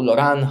example,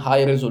 run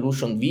high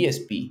resolution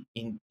VSP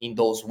in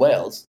those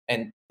wells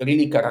and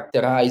really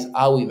characterize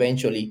how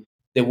eventually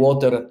the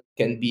water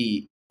can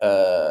be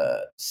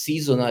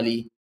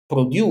seasonally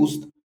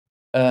produced,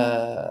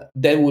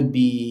 there will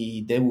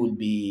be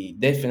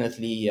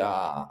definitely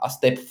a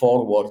step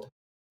forward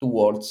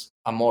towards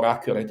a more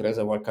accurate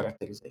reservoir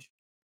characterization.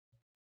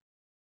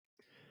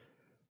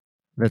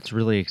 That's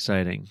really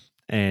exciting.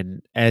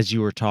 And as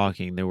you were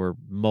talking, there were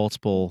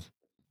multiple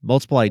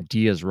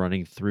ideas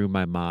running through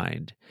my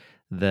mind.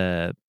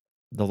 The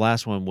the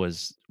last one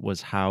was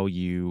how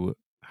you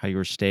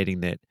were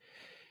stating that,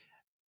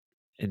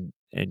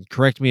 and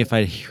correct me if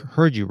I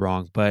heard you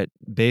wrong, but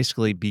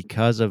basically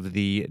because of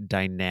the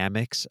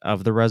dynamics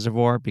of the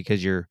reservoir,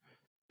 because you're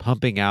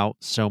pumping out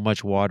so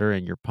much water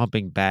and you're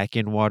pumping back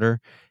in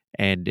water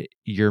and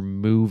you're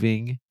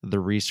moving the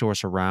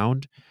resource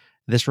around,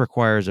 this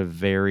requires a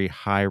very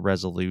high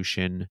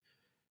resolution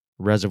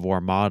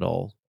reservoir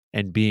model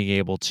and being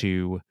able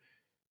to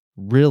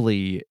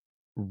really,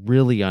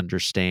 really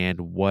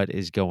understand what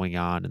is going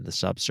on in the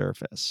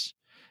subsurface,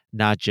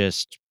 not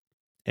just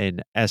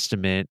an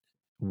estimate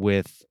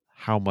with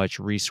how much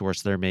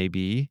resource there may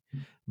be,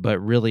 but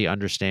really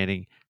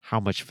understanding how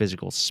much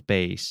physical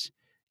space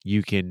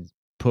you can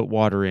put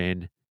water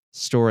in,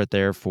 store it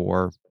there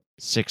for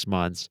 6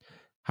 months,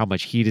 how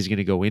much heat is going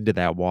to go into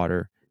that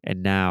water,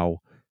 and now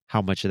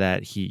how much of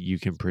that heat you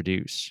can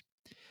produce.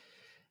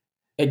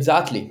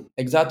 Exactly.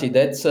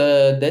 That's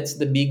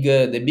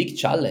the big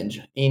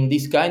challenge in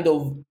this kind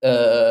of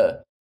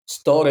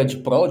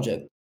storage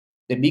project.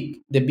 The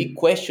big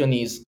question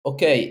is,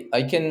 okay,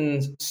 I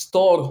can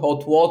store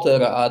hot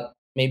water at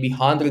maybe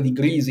 100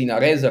 degrees in a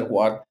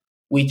reservoir,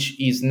 which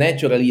is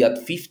naturally at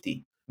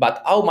 50.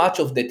 But how much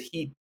of that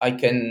heat I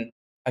can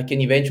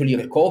eventually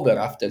recover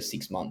after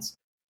 6 months?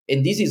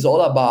 And this is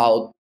all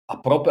about a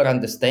proper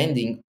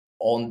understanding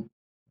on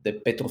the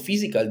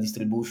petrophysical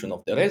distribution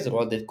of the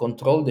reservoir that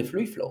control the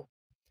fluid flow.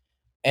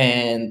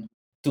 And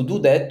to do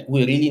that,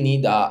 we really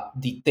need a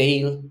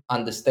detailed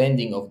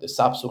understanding of the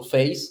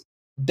subsurface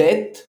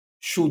that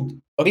should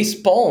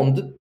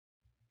respond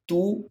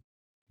to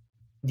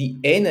the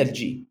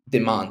energy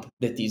demand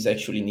that is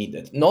actually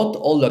needed. Not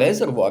all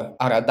reservoirs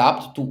are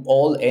adapted to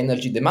all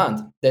energy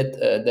demand. That's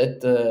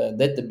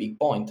the big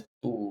point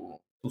to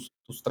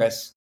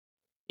stress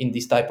in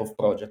this type of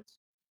projects.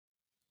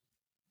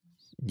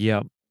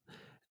 Yep.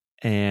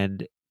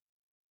 And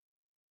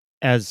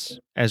as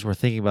we're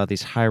thinking about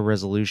these high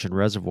resolution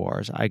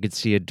reservoirs, I could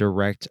see a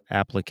direct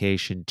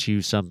application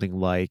to something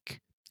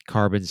like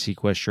carbon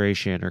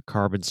sequestration or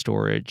carbon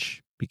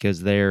storage,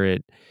 because there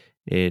it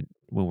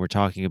when we're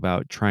talking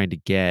about trying to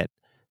get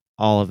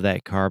all of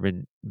that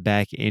carbon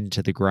back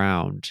into the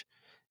ground,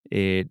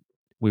 it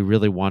we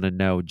really want to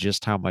know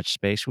just how much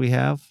space we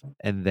have,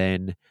 and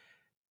then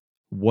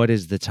what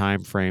is the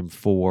time frame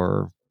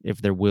for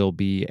if there will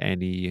be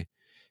any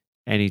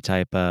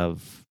type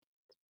of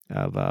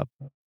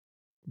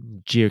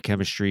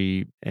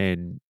geochemistry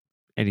and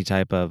any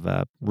type of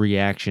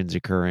reactions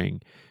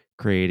occurring,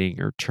 creating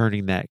or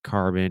turning that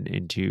carbon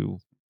into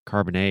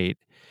carbonate.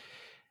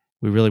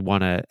 We really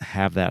want to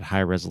have that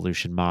high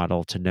resolution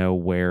model to know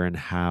where and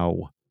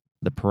how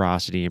the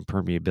porosity and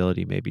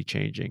permeability may be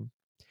changing.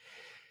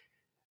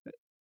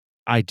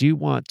 I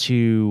want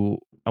to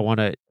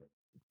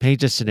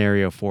paint a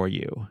scenario for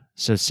you.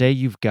 So say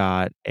you've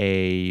got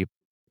a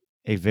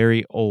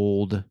very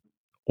old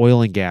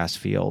oil and gas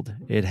field.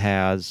 It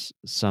has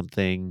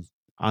something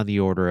on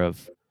the order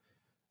of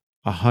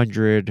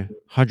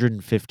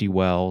 150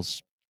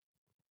 wells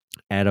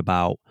at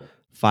about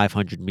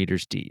 500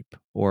 meters deep,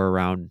 or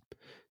around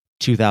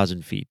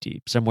 2,000 feet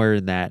deep, somewhere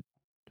in that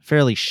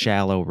fairly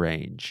shallow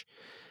range.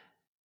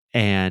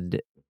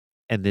 And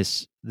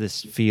this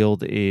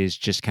field is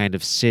just kind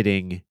of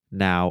sitting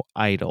now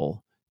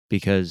idle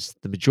because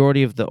the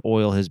majority of the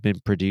oil has been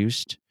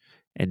produced,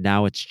 and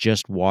now it's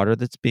just water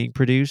that's being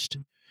produced.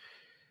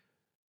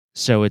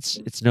 So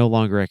it's no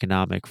longer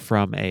economic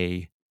from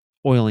a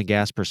oil and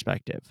gas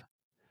perspective.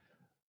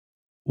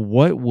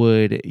 What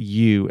would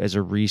you as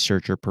a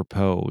researcher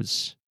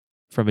propose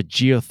from a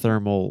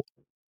geothermal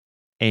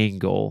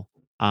angle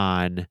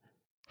on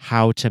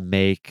how to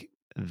make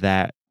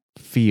that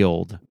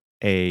field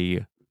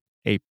a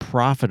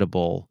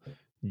profitable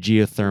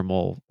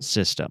geothermal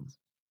system?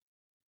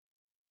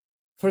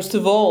 First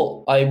of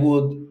all, I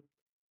would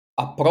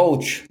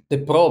approach the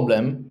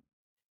problem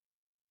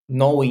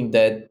knowing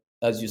that,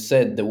 as you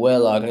said, the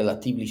well are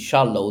relatively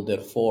shallow,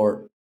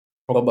 therefore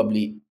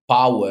probably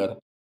power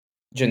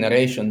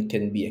generation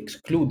can be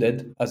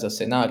excluded as a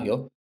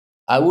scenario.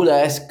 I would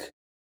ask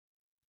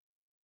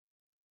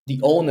the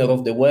owner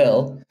of the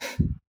well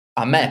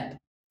a map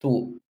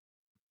to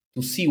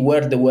see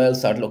where the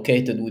wells are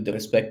located with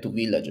respect to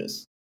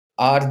villages.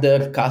 Are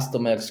there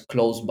customers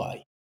close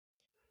by?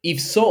 If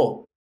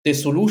so, the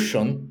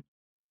solution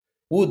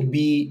would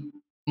be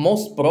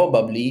most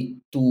probably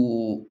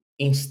to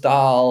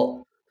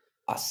install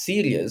a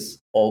series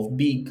of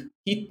big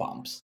heat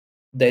pumps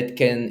that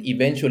can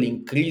eventually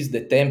increase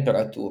the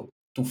temperature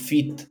to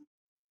fit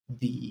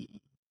the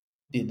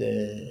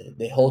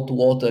the hot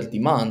water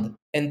demand,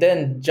 and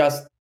then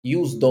just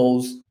use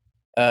those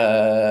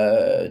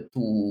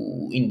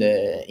to in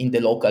the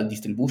local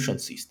distribution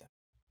system.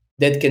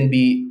 That can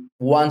be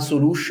one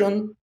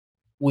solution,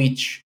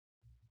 which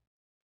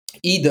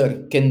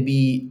either can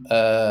be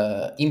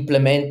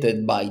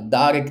implemented by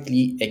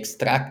directly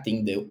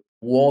extracting the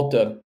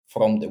water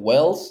from the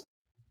wells,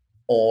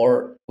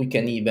 or we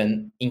can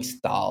even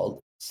install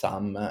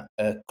some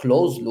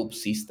closed loop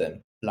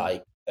system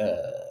like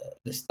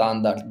the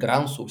standard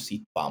ground source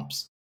heat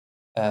pumps,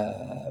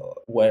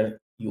 where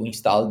you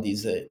install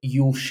these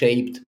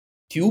U-shaped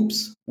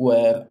tubes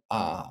where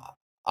a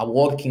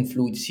working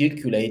fluid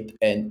circulate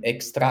and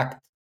extract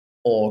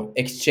or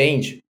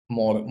exchange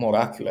more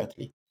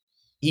accurately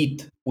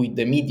heat with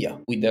the media,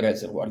 with the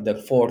reservoir.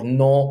 Therefore,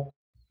 no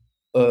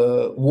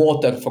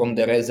water from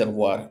the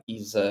reservoir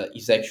is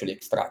actually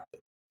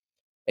extracted.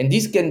 And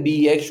this can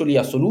be actually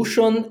a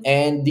solution,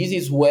 and this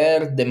is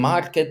where the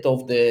market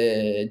of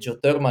the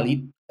geothermal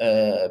heat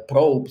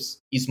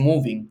probes is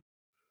moving.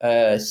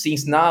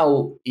 Since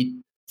now it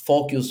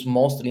focus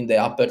mostly in the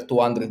upper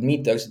 200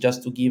 meters,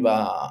 just to give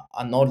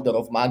an order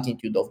of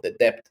magnitude of the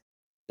depth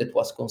that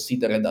was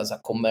considered as a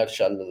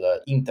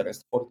commercial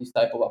interest for this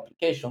type of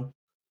application.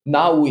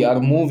 Now we are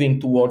moving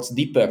towards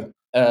deeper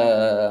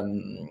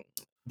geothermal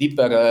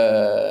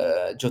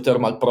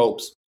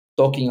probes.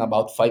 talking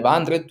about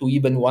 500 to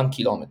even 1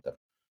 kilometer.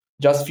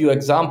 Just few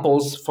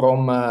examples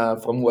from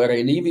where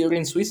I live here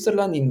in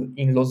Switzerland,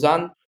 in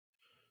Lausanne.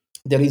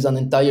 There is an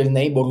entire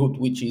neighborhood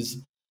which is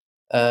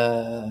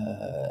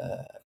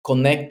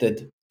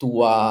connected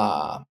to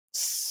a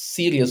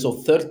series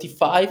of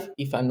 35,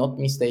 if I'm not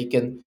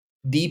mistaken,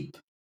 deep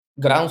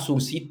ground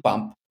source heat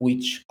pump,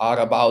 which are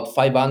about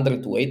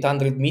 500 to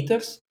 800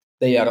 meters.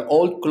 They are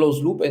all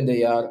closed loop and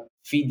they are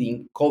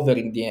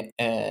covering the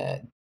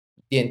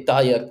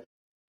entire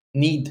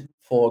need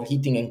for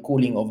heating and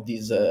cooling of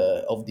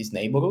this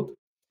neighborhood.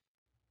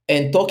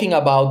 And talking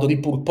about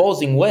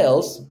repurposing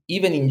wells,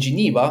 even in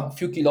Geneva, a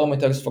few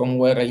kilometers from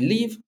where I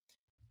live,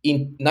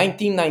 in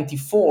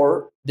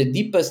 1994, the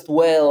deepest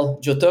well,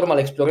 geothermal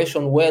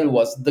exploration well,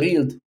 was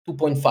drilled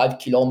 2.5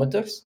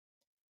 kilometers,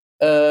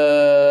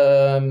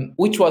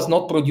 which was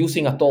not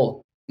producing at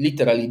all,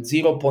 literally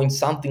 0 point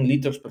something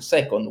liters per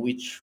second,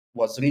 which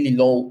was really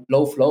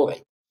low flow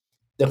rate.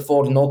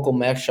 Therefore, no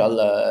commercial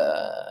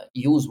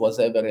use was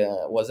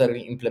ever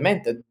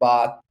implemented.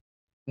 But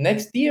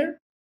next year,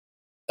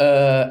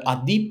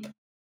 a deep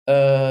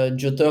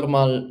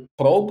geothermal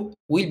probe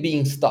will be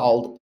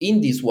installed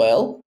in this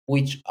well,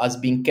 which has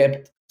been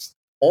kept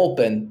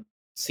open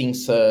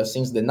since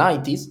the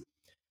 90s,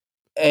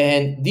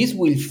 and this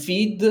will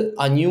feed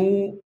a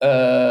new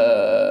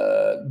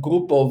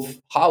group of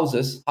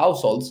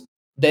households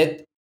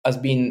that has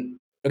been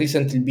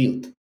recently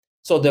built.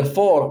 So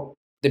therefore,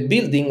 the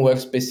building were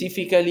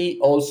specifically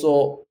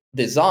also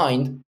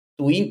designed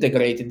to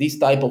integrate this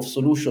type of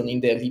solution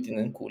in their heating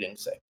and cooling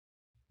sector.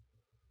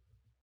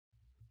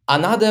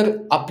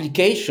 Another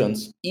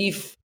applications,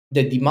 if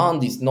the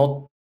demand is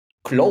not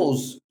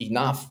close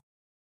enough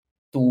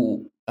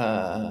to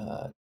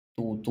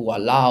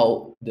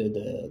allow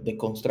the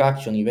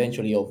construction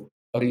eventually of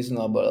a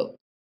reasonable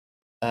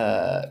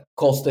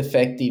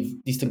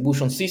cost-effective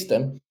distribution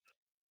system,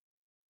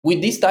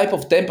 with this type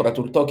of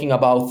temperature, talking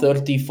about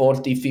 30,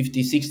 40,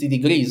 50, 60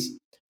 degrees,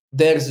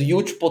 there's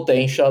huge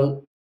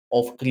potential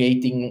of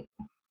creating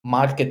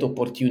market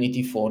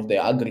opportunity for the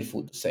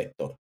agri-food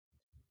sector.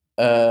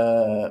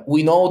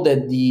 We know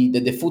that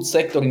the food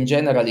sector in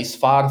general is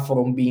far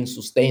from being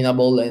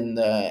sustainable and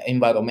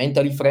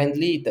environmentally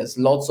friendly. It has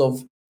lots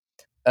of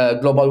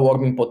global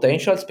warming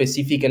potential,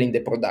 specifically in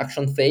the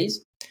production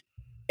phase.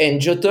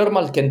 And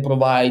geothermal can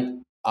provide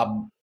a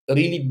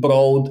really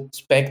broad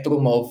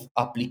spectrum of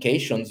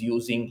applications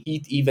using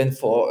heat even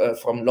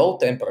from low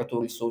temperature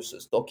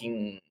resources,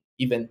 talking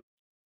even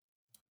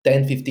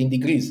 10, 15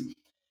 degrees.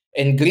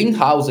 And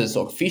greenhouses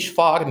or fish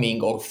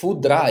farming or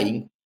food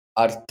drying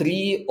are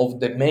three of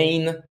the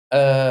main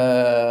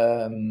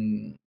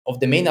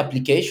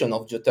application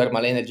of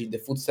geothermal energy in the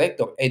food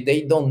sector, and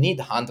they don't need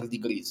 100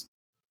 degrees.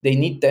 They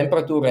need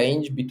temperature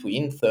range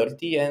between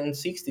 30 and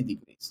 60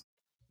 degrees.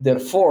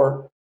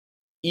 Therefore,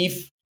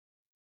 if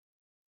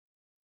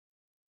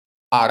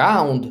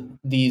around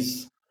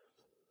this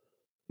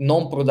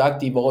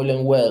non-productive oil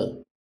and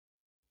well,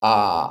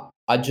 a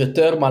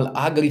geothermal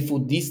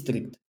agri-food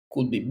district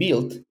could be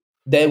built,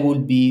 that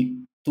would be,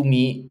 to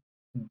me,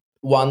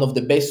 one of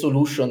the best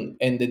solution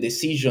and the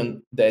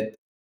decision that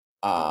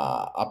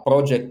a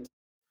project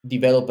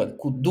developer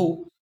could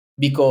do,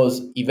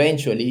 because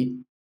eventually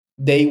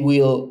they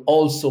will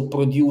also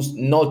produce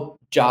not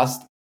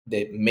just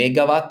the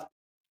megawatt,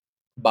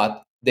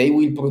 but they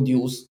will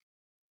produce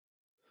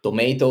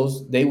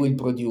tomatoes, they will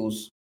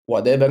produce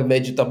whatever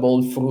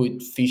vegetable,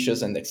 fruit,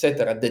 fishes, and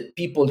etc. that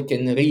people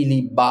can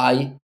really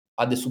buy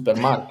at the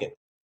supermarket,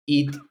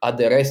 eat at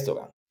the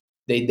restaurant.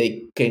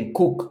 They can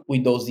cook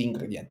with those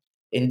ingredients.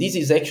 And this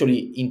is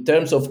actually, in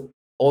terms of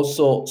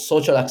also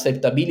social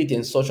acceptability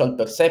and social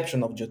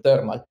perception of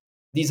geothermal,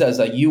 this has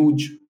a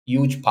huge,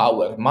 huge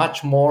power,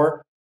 much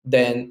more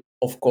than,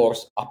 of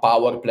course, a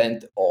power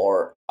plant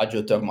or a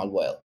geothermal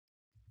well.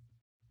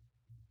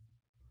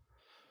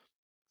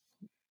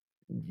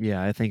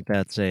 Yeah, I think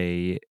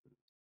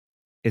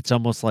it's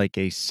almost like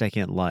a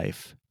second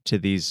life to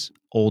these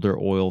older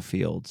oil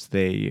fields.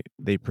 They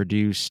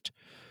produced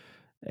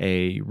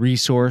a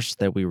resource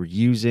that we were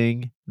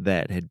using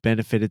that had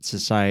benefited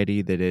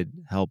society, that had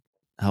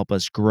help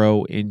us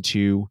grow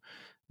into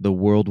the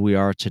world we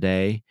are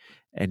today.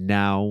 And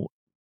now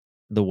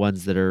the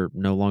ones that are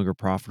no longer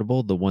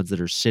profitable, the ones that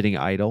are sitting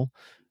idle,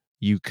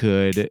 you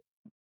could,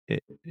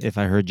 if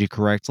I heard you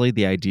correctly,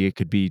 the idea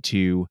could be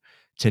to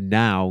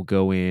now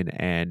go in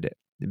and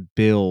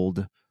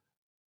build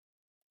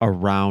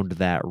around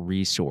that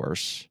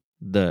resource,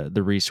 the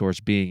resource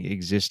being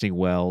existing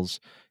wells,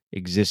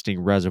 existing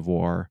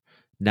reservoir.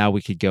 Now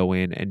we could go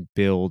in and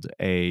build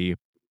a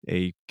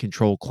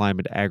controlled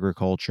climate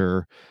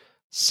agriculture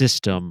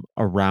system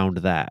around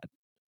that.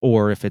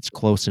 Or if it's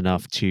close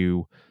enough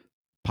to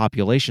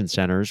population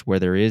centers where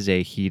there is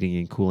a heating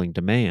and cooling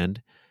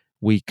demand,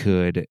 we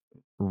could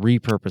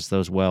repurpose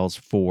those wells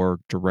for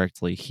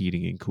directly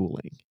heating and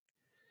cooling.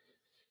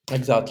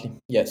 Exactly.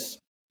 Yes.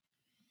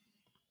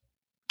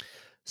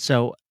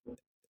 So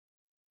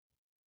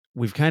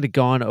we've kind of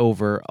gone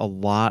over a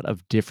lot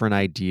of different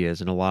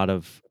ideas and a lot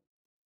of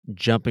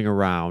jumping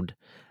around.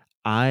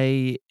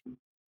 I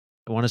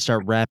want to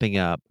start wrapping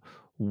up.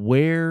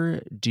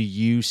 Where do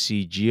you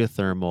see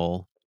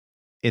geothermal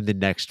in the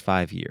next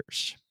 5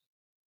 years?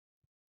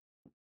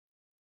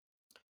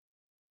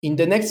 In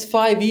the next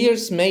 5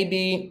 years,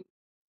 maybe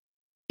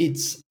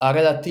it's a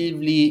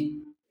relatively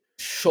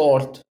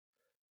short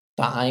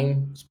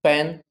time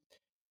span.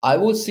 I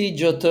would see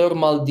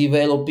geothermal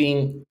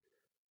developing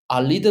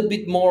a little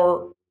bit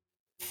more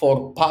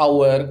for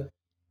power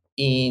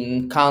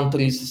in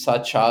countries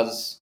such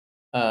as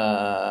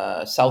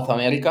South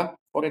America,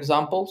 for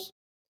example.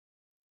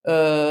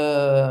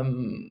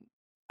 Um,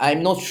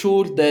 I'm not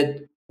sure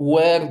that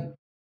where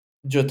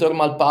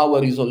geothermal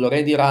power is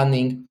already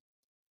running,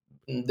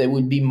 there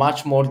will be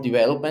much more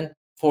development.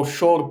 For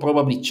sure,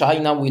 probably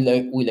China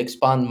will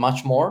expand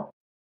much more,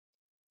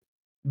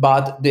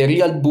 but the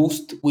real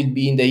boost will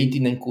be in the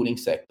heating and cooling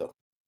sector.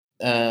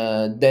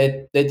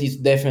 That is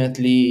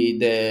definitely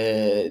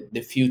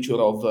the future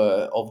of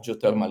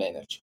geothermal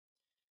energy,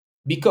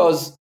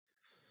 because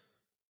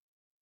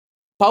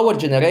power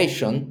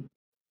generation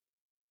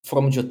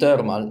from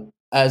geothermal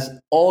has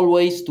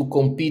always to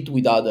compete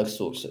with other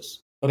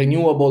sources,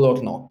 renewable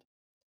or not.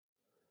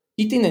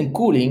 Heating and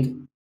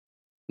cooling,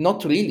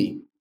 not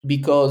really,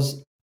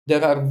 because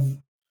there are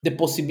the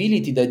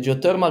possibility that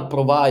geothermal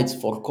provides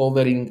for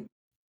covering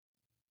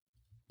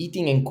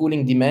heating and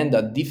cooling demand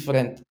at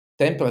different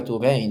temperature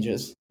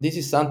ranges. This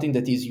is something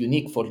that is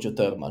unique for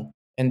geothermal,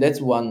 and that's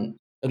one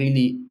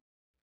really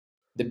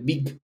the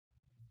big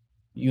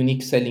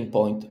unique selling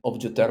point of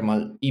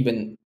geothermal,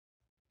 even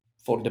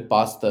for the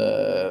past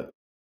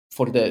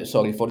for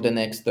the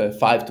next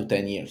 5 to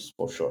 10 years,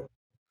 for sure.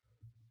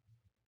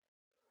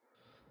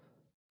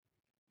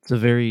 It's a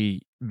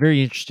very,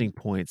 very interesting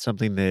point.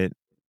 Something that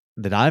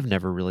I've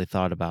never really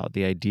thought about.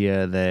 The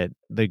idea that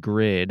the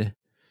grid,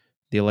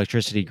 the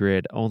electricity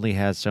grid, only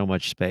has so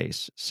much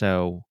space.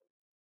 So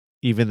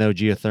even though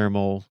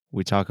geothermal,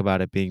 we talk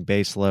about it being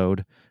base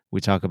load,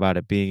 we talk about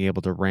it being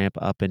able to ramp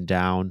up and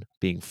down,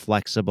 being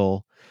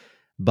flexible,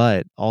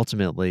 but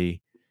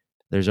ultimately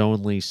there's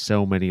only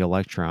so many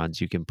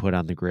electrons you can put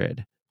on the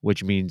grid,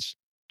 which means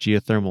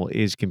geothermal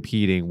is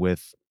competing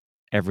with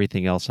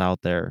everything else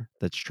out there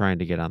that's trying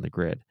to get on the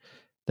grid.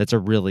 That's a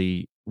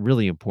really,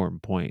 really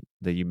important point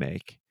that you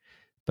make.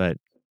 But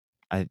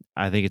I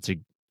think it's a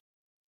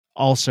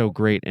also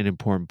great and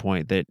important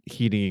point that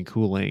heating and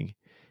cooling,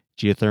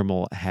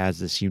 geothermal has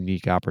this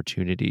unique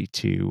opportunity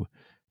to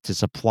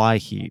supply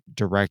heat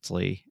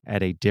directly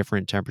at a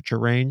different temperature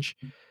range,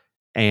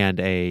 and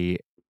a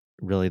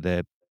really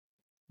the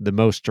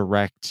most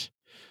direct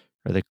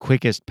or the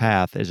quickest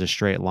path is a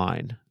straight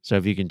line. So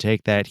if you can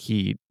take that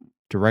heat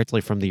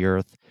directly from the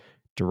earth,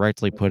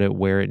 directly put it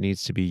where it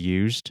needs to be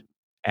used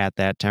at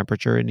that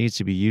temperature it needs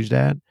to be used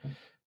at,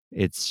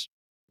 it's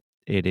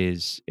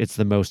it's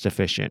the most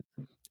efficient.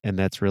 And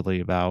that's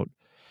really about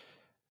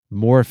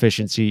more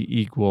efficiency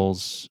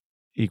equals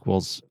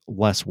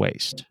less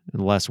waste,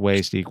 and less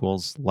waste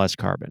equals less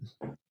carbon.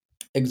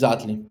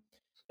 Exactly,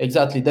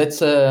 exactly.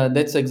 That's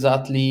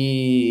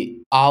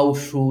exactly how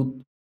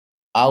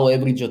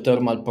every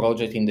geothermal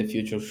project in the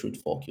future should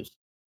focus.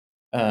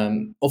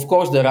 Of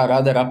course, there are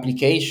other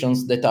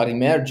applications that are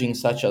emerging,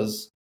 such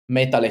as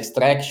metal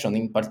extraction,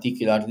 in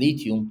particular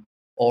lithium,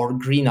 or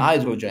green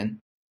hydrogen.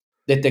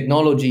 The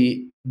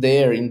technology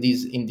there in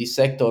this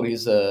sector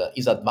is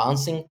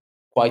advancing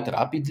quite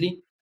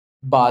rapidly,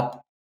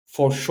 but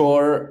for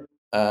sure,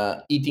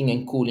 heating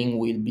and cooling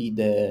will be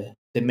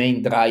the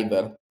main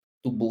driver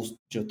to boost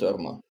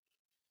geothermal.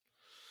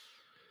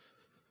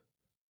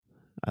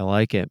 I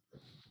like it.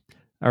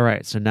 All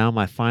right, so now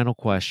my final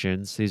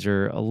questions. These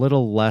are a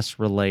little less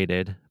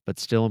related, but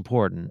still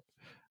important.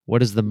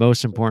 What is the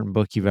most important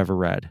book you've ever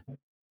read?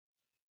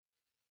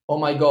 Oh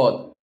my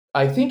God!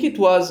 I think it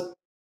was.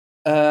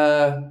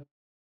 Uh,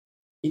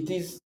 it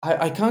is.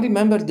 I can't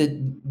remember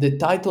the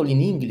title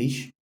in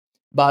English,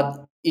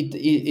 but in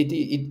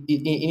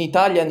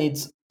Italian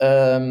it's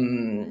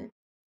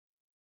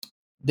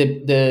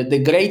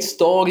the great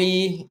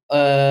story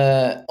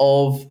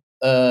of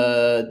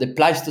the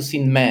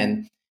Pleistocene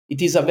man.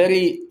 It is a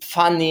very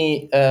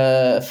funny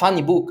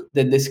book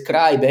that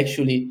describe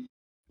actually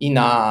in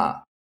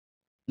a,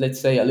 let's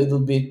say, a little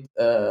bit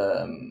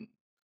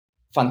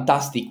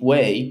fantastic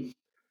way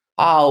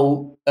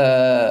how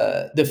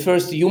the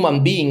first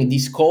human being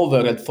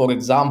discovered, for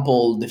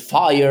example, the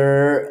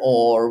fire,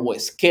 or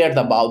was scared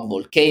about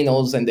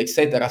volcanoes and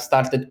etc.,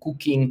 started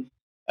cooking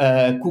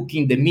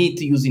the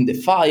meat using the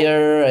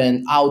fire,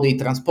 and how they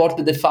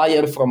transported the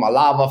fire from a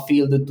lava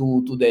field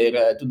to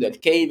their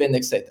cave, and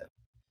etc.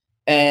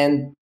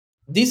 And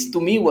this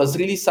to me was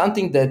really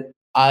something that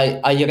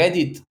I read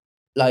it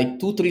like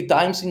 2 3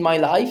 times in my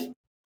life,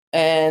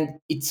 and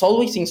it's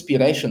always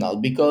inspirational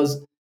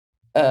because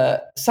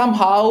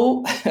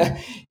somehow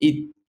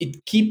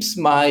it keeps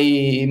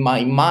my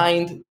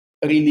mind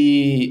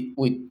really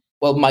with,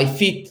 well, my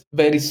feet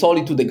very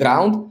solid to the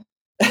ground,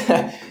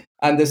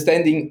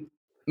 understanding,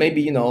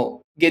 maybe,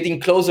 getting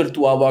closer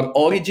to our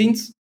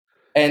origins,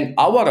 and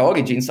our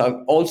origins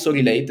are also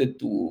related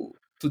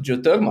to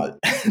geothermal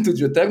to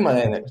geothermal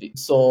energy.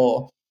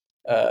 So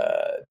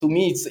to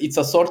me, it's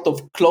a sort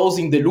of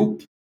closing the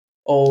loop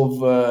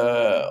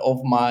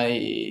of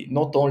my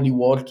not only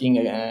working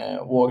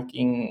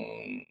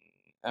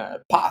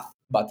path,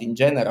 but in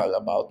general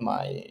about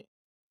my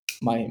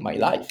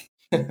life.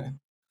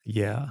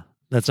 Yeah.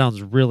 That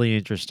sounds really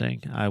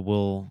interesting.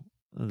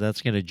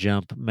 That's going to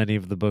jump many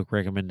of the book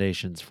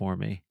recommendations for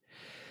me.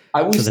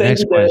 I will So the send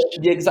next you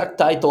question. the exact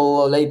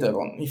title later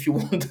on if you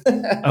want.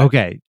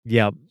 Okay.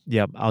 Yep.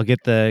 Yep. I'll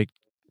get the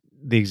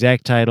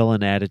exact title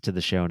and add it to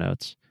the show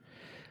notes.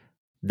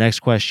 Next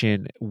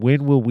question.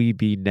 When will we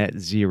be net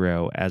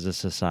zero as a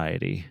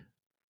society?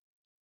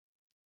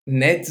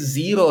 Net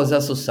zero as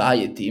a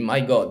society,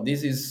 my God,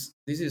 this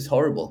is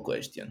horrible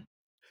question.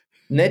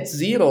 Net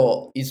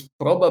zero is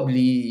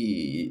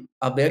probably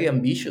a very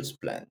ambitious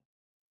plan.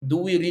 Do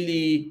we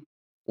really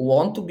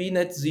want to be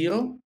net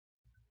zero?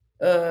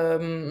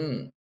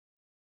 um,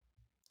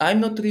 I'm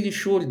not really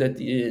sure that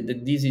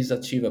this is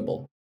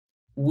achievable.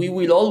 We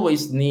will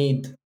always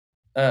need,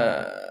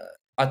 uh,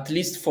 at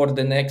least for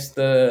the next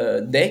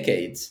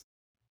decades,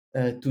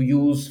 to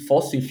use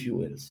fossil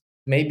fuels.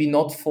 Maybe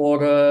not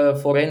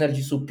for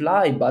energy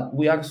supply, but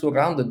we are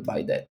surrounded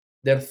by that.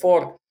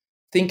 Therefore,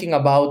 thinking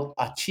about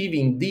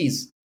achieving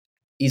this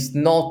is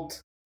not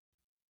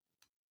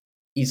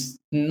is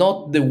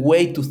not the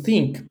way to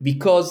think,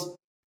 because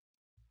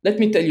let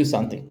me tell you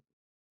something.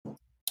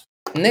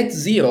 Net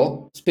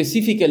zero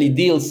specifically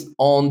deals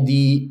on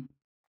the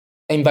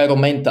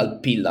environmental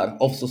pillar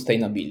of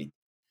sustainability.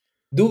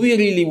 Do we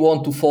really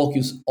want to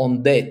focus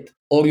on that,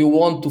 or you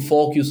want to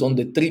focus on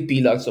the three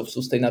pillars of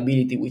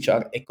sustainability, which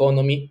are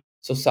economy,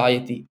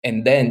 society,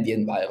 and then the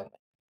environment?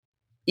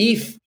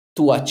 If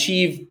to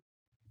achieve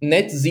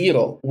net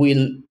zero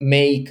will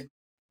make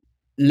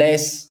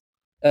less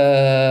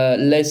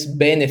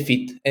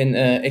benefit and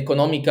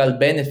economical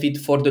benefit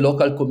for the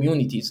local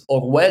communities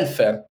or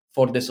welfare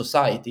for the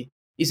society,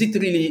 is it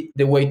really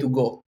the way to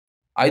go?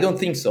 I don't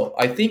think so.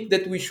 I think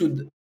that we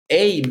should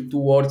aim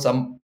towards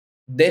a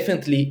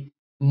definitely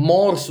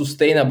more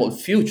sustainable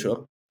future,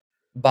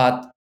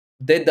 but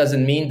that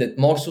doesn't mean that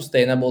more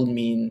sustainable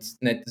means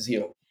net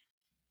zero.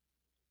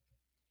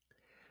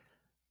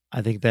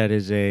 I think that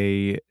is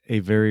a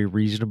very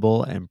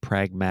reasonable and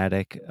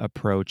pragmatic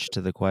approach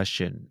to the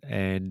question,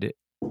 and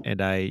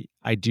I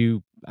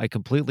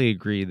completely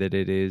agree that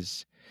it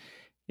is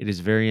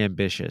very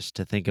ambitious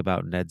to think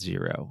about net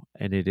zero,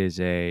 and it is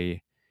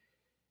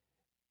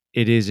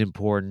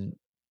important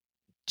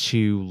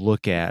to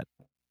look at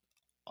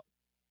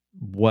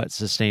what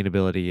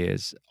sustainability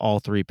is, all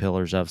three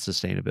pillars of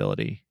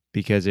sustainability,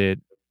 because it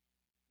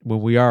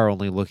when we are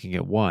only looking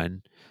at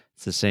one,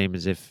 it's the same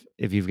as if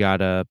you've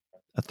got a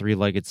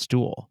three-legged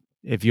stool.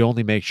 If you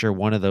only make sure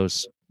one of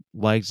those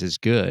legs is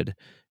good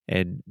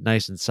and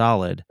nice and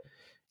solid,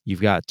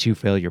 you've got two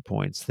failure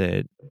points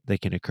that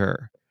can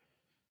occur.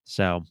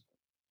 So,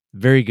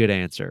 very good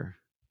answer.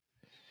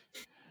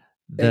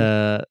 Thank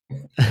you.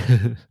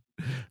 The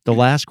the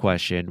last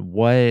question,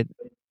 what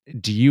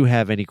do you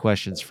have any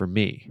questions for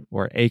me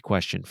or a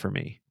question for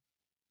me?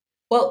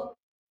 Well,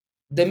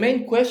 the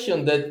main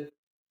question that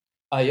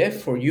I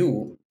have for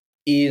you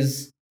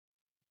is,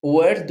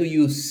 where do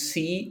you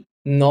see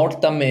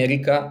North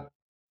America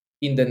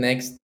in the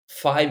next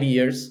 5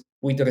 years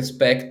with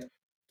respect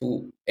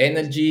to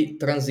energy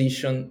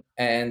transition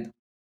and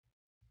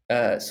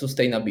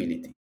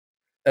sustainability?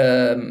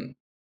 Um,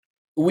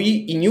 we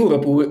in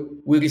Europe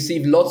we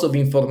receive lots of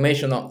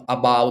information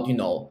about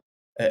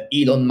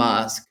Elon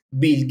Musk,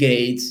 Bill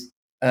Gates,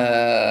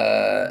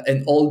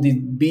 and all the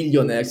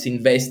billionaires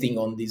investing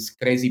on this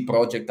crazy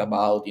project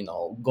about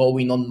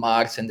going on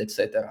Mars and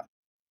etc.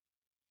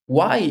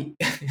 Why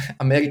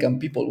American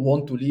people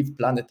want to leave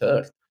planet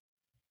Earth?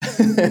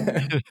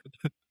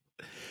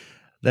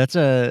 That's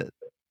a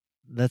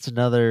That's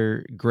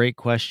another great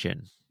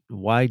question.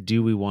 Why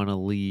do we want to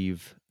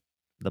leave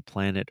the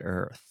planet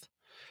Earth?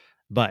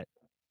 But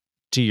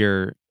to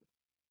your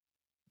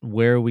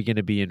where are we going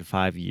to be in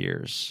 5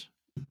 years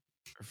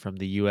from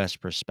the US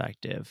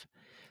perspective?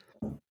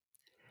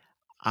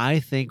 I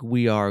think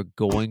we are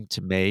going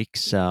to make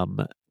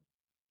some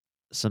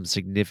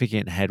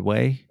significant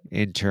headway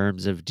in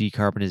terms of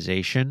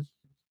decarbonization.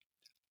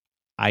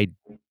 I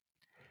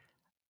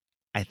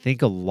I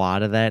think a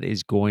lot of that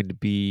is going to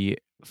be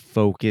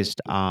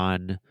focused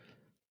on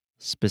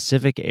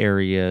specific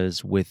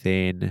areas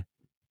within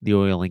the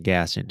oil and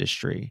gas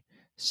industry.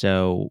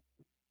 So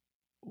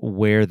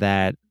where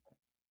that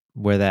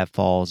where that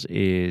falls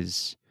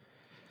is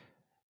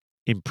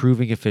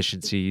improving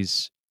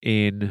efficiencies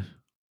in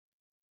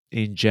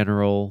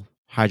general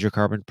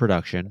hydrocarbon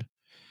production,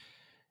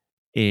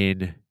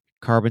 in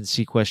carbon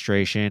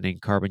sequestration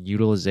and carbon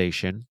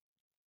utilization.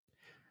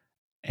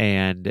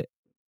 And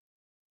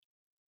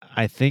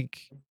I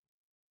think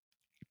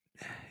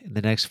in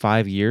the next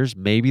 5 years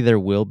maybe there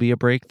will be a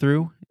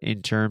breakthrough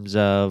in terms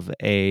of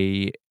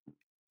a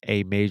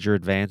major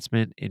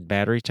advancement in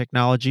battery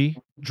technology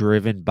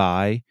driven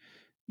by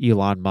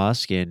Elon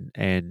Musk and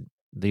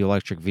the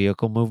electric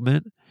vehicle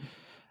movement.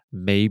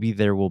 maybe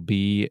there will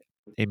be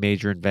a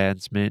major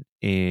advancement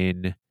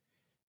in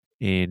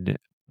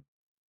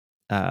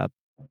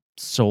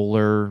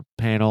solar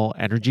panel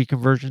energy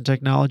conversion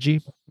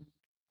technology.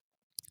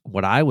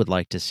 What I would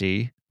like to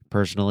see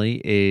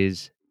personally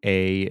is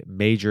a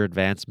major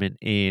advancement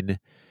in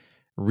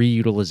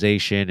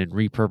reutilization and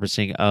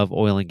repurposing of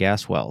oil and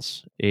gas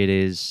wells. It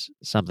is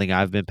something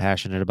I've been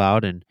passionate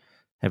about and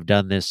have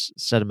done this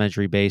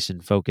sedimentary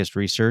basin focused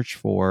research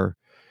for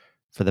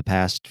the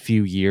past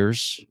few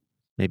years,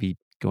 maybe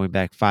going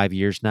back 5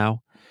 years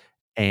now.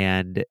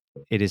 And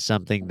it is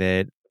something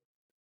that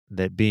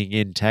being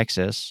in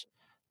Texas,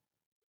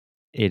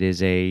 it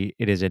is a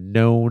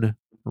known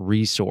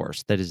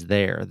resource that is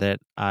there that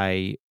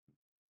I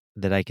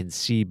can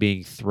see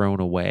being thrown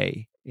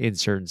away in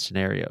certain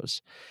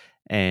scenarios.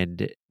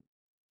 And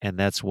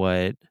that's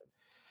one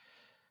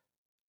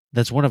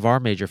of our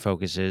major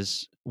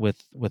focuses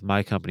with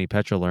my company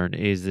Petrolearn,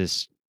 is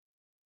this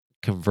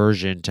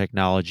conversion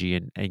technology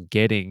and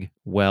getting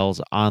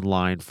wells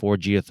online for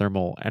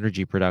geothermal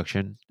energy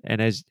production.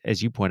 And as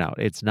you point out,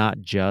 it's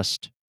not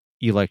just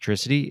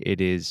electricity,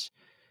 it is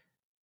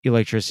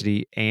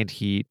electricity and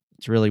heat.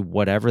 It's really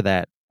whatever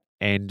that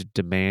end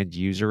demand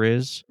user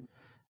is,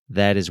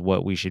 that is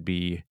what we should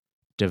be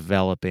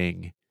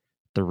developing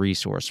the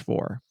resource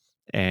for.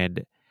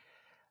 And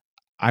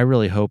I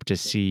really hope to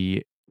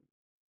see,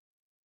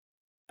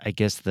 I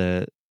guess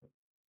the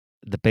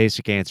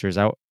basic answer is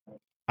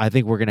I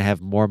think we're going to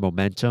have more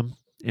momentum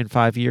in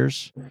 5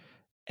 years,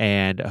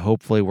 and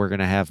hopefully we're going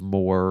to have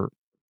more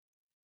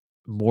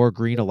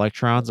green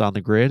electrons on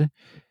the grid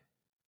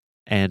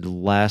and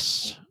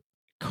less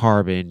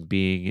carbon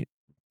being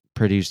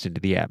produced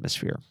into the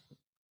atmosphere.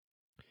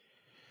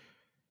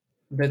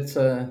 That's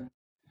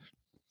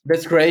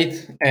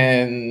great,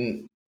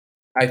 and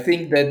I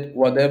think that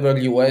whatever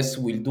US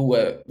will do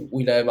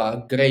will have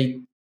a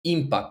great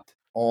impact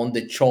on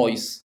the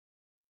choice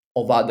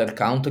of other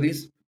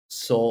countries.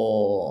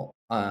 So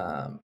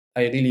I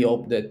really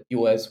hope that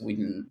US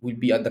will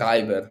be a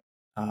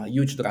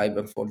huge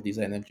driver for this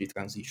energy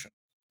transition.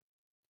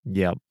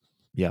 Yep.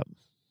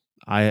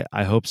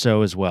 I hope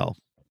so as well.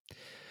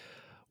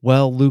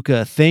 Well,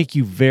 Luca, thank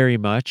you very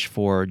much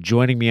for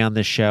joining me on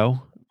this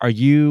show. Are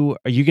you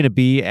going to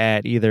be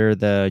at either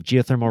the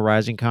Geothermal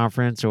Rising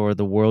Conference or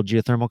the World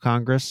Geothermal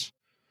Congress?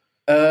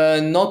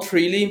 Not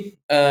really.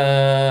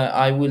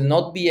 I will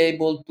not be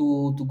able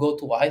to go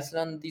to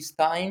Iceland this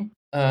time,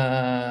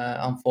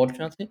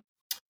 unfortunately.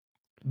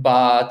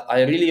 But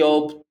I really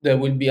hope there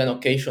will be an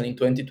occasion in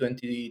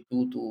 2022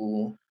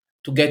 to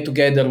get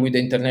together with the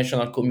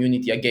international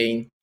community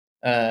again,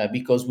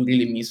 because we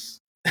really miss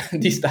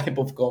this type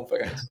of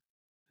conference.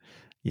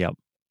 Yep.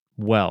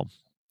 Well,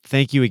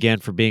 thank you again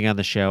for being on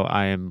the show.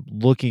 I am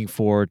looking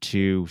forward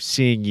to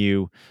seeing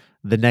you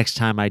the next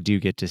time I do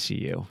get to see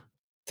you.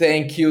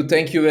 Thank you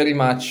very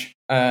much.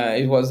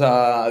 It was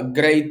a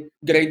great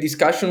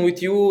discussion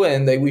with you,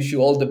 and I wish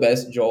you all the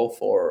best, Joe,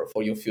 for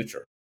your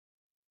future.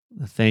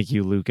 Thank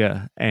you,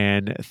 Luca.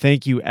 And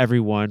thank you,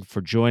 everyone,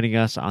 for joining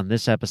us on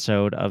this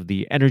episode of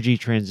the Energy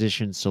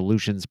Transition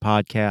Solutions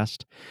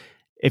Podcast.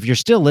 If you're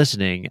still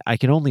listening, I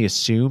can only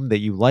assume that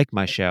you like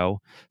my show.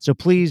 So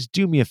please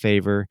do me a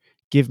favor,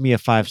 give me a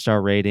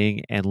 5-star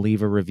rating and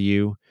leave a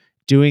review.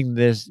 Doing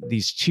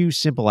these 2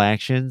 simple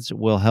actions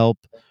will help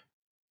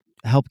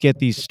get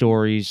these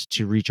stories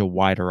to reach a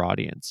wider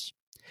audience.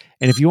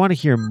 And if you want to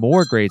hear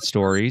more great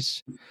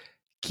stories,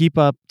 keep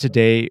up to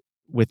date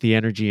with the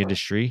energy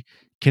industry,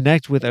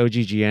 connect with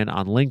OGGN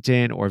on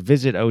LinkedIn or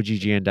visit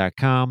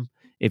OGGN.com.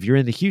 If you're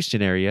in the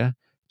Houston area,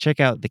 check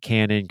out the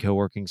Cannon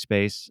co-working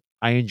space.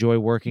 I enjoy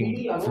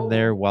working from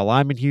there while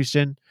I'm in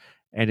Houston,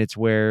 and it's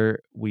where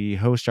we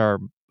host our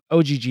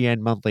OGGN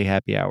monthly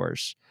happy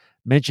hours.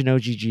 Mention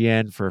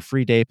OGGN for a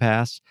free day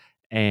pass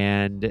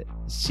and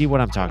see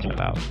what I'm talking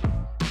about.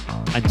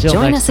 Until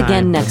Join next us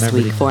again time, next remember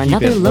week to for keep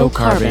another it low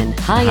carbon,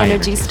 high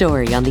energy energy.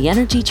 story on the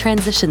Energy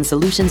Transition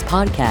Solutions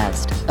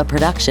Podcast, a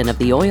production of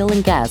the Oil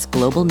and Gas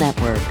Global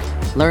Network.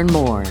 Learn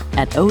more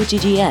at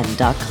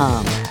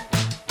OGGN.com.